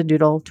her golden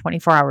doodle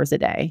 24 hours a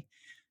day.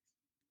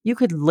 You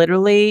could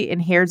literally,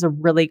 and here's a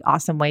really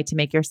awesome way to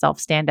make yourself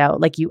stand out,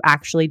 like you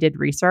actually did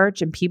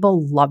research, and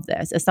people love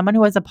this. As someone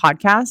who has a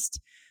podcast,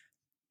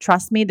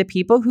 trust me, the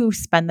people who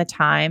spend the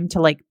time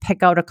to like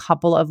pick out a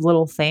couple of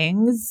little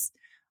things,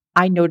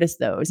 I notice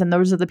those. And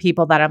those are the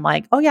people that I'm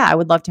like, oh yeah, I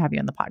would love to have you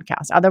on the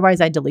podcast. Otherwise,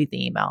 I delete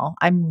the email.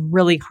 I'm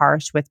really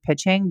harsh with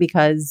pitching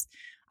because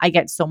I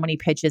get so many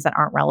pitches that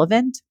aren't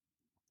relevant.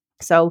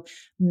 So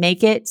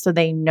make it so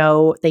they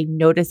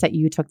notice that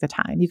you took the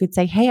time. You could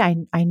say, hey,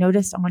 I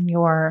noticed on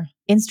your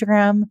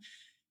Instagram,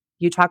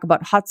 you talk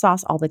about hot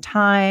sauce all the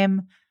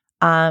time.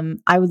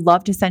 I would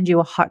love to send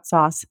you a hot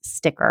sauce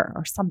sticker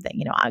or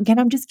something. Again,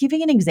 I'm just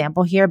giving an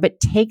example here,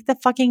 but take the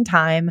fucking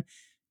time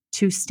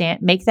to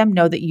make them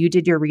know that you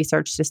did your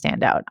research to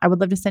stand out. I would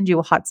love to send you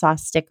a hot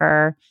sauce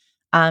sticker.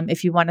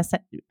 If you want to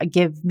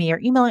give me your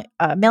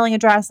mailing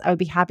address, I would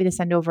be happy to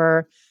send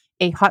over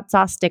a hot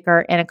sauce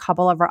sticker and a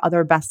couple of our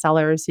other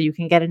bestsellers so you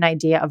can get an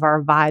idea of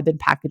our vibe and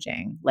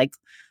packaging. Like,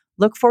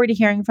 look forward to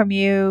hearing from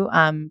you.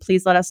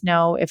 Please let us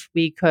know if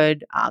we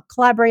could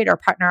collaborate or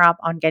partner up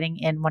on getting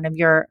in one of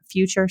your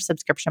future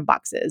subscription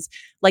boxes.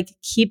 Like,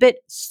 keep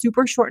it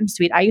super short and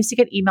sweet. I used to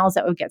get emails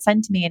that would get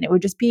sent to me and it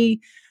would just be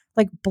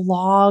like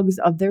blogs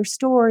of their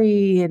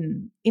story.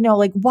 And,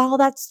 like, wow,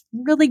 that's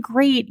really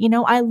great.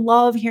 I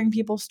love hearing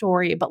people's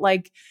story, but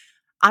like,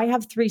 I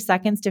have 3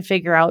 seconds to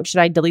figure out, should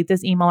I delete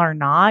this email or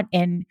not?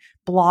 And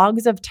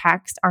blogs of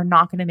text are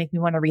not going to make me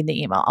want to read the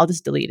email. I'll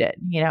just delete it,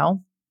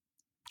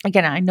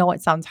 Again, I know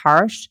it sounds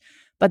harsh,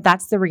 but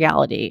that's the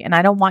reality. And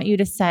I don't want you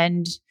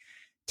to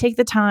take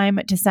the time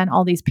to send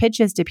all these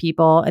pitches to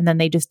people and then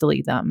they just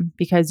delete them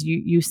because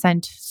you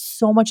sent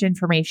so much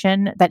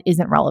information that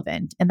isn't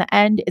relevant. In the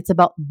end, it's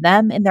about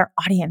them and their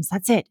audience.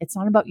 That's it. It's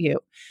not about you.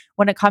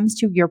 When it comes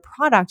to your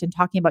product and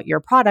talking about your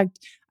product,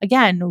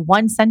 again,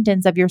 one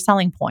sentence of your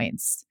selling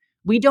points.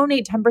 We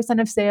donate 10%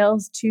 of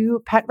sales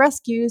to pet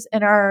rescues,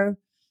 and our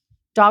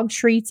dog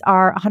treats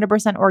are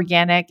 100%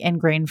 organic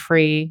and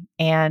grain-free,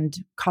 and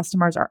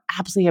customers are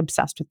absolutely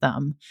obsessed with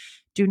them.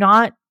 Do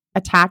not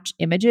attach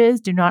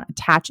images. Do not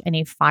attach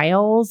any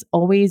files.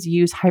 Always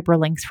use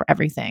hyperlinks for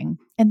everything.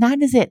 And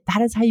that is it.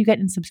 That is how you get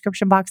in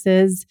subscription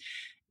boxes.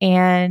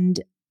 And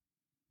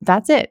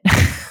that's it.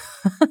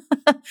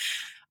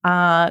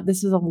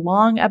 This was a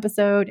long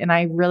episode, and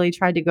I really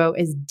tried to go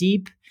as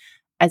deep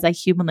as I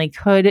humanly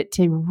could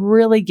to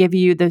really give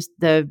you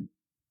the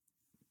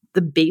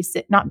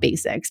basic, not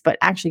basics, but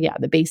actually,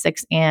 the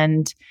basics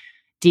and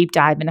deep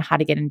dive into how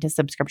to get into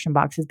subscription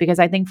boxes. Because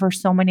I think for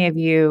so many of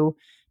you,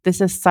 this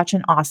is such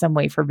an awesome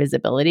way for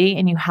visibility,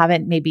 and you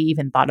haven't maybe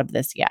even thought of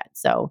this yet.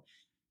 So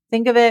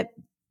think of it.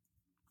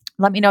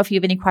 Let me know if you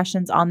have any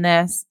questions on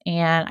this,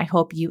 and I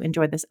hope you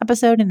enjoyed this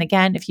episode. And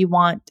again, if you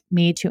want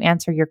me to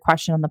answer your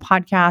question on the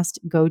podcast,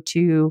 go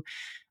to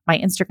my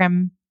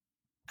Instagram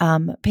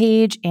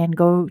page and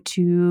go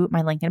to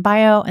my link in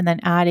bio and then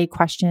add a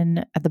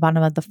question at the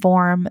bottom of the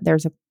form.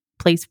 There's a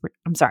place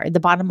the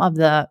bottom of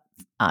the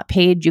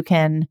page, you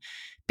can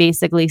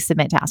basically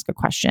submit to ask a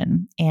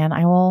question, and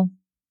I will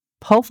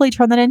hopefully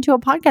turn that into a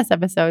podcast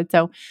episode.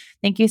 So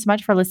thank you so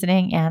much for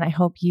listening, and I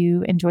hope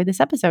you enjoyed this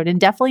episode. And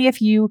definitely,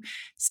 if you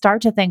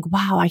start to think,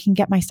 wow, I can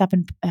get my stuff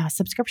in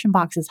subscription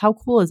boxes, how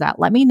cool is that?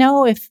 Let me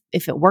know if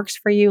it works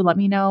for you. Let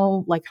me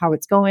know like how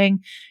it's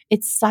going.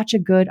 It's such a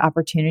good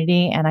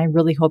opportunity, and I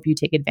really hope you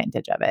take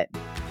advantage of it.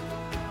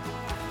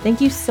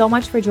 Thank you so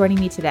much for joining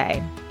me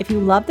today. If you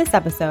love this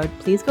episode,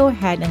 please go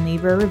ahead and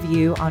leave a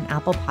review on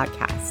Apple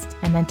Podcasts,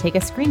 and then take a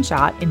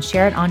screenshot and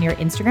share it on your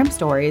Instagram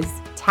stories.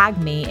 Tag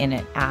me in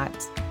it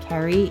at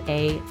Carrie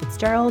A.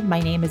 Fitzgerald. My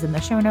name is in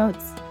the show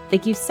notes.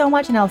 Thank you so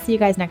much, and I'll see you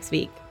guys next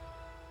week.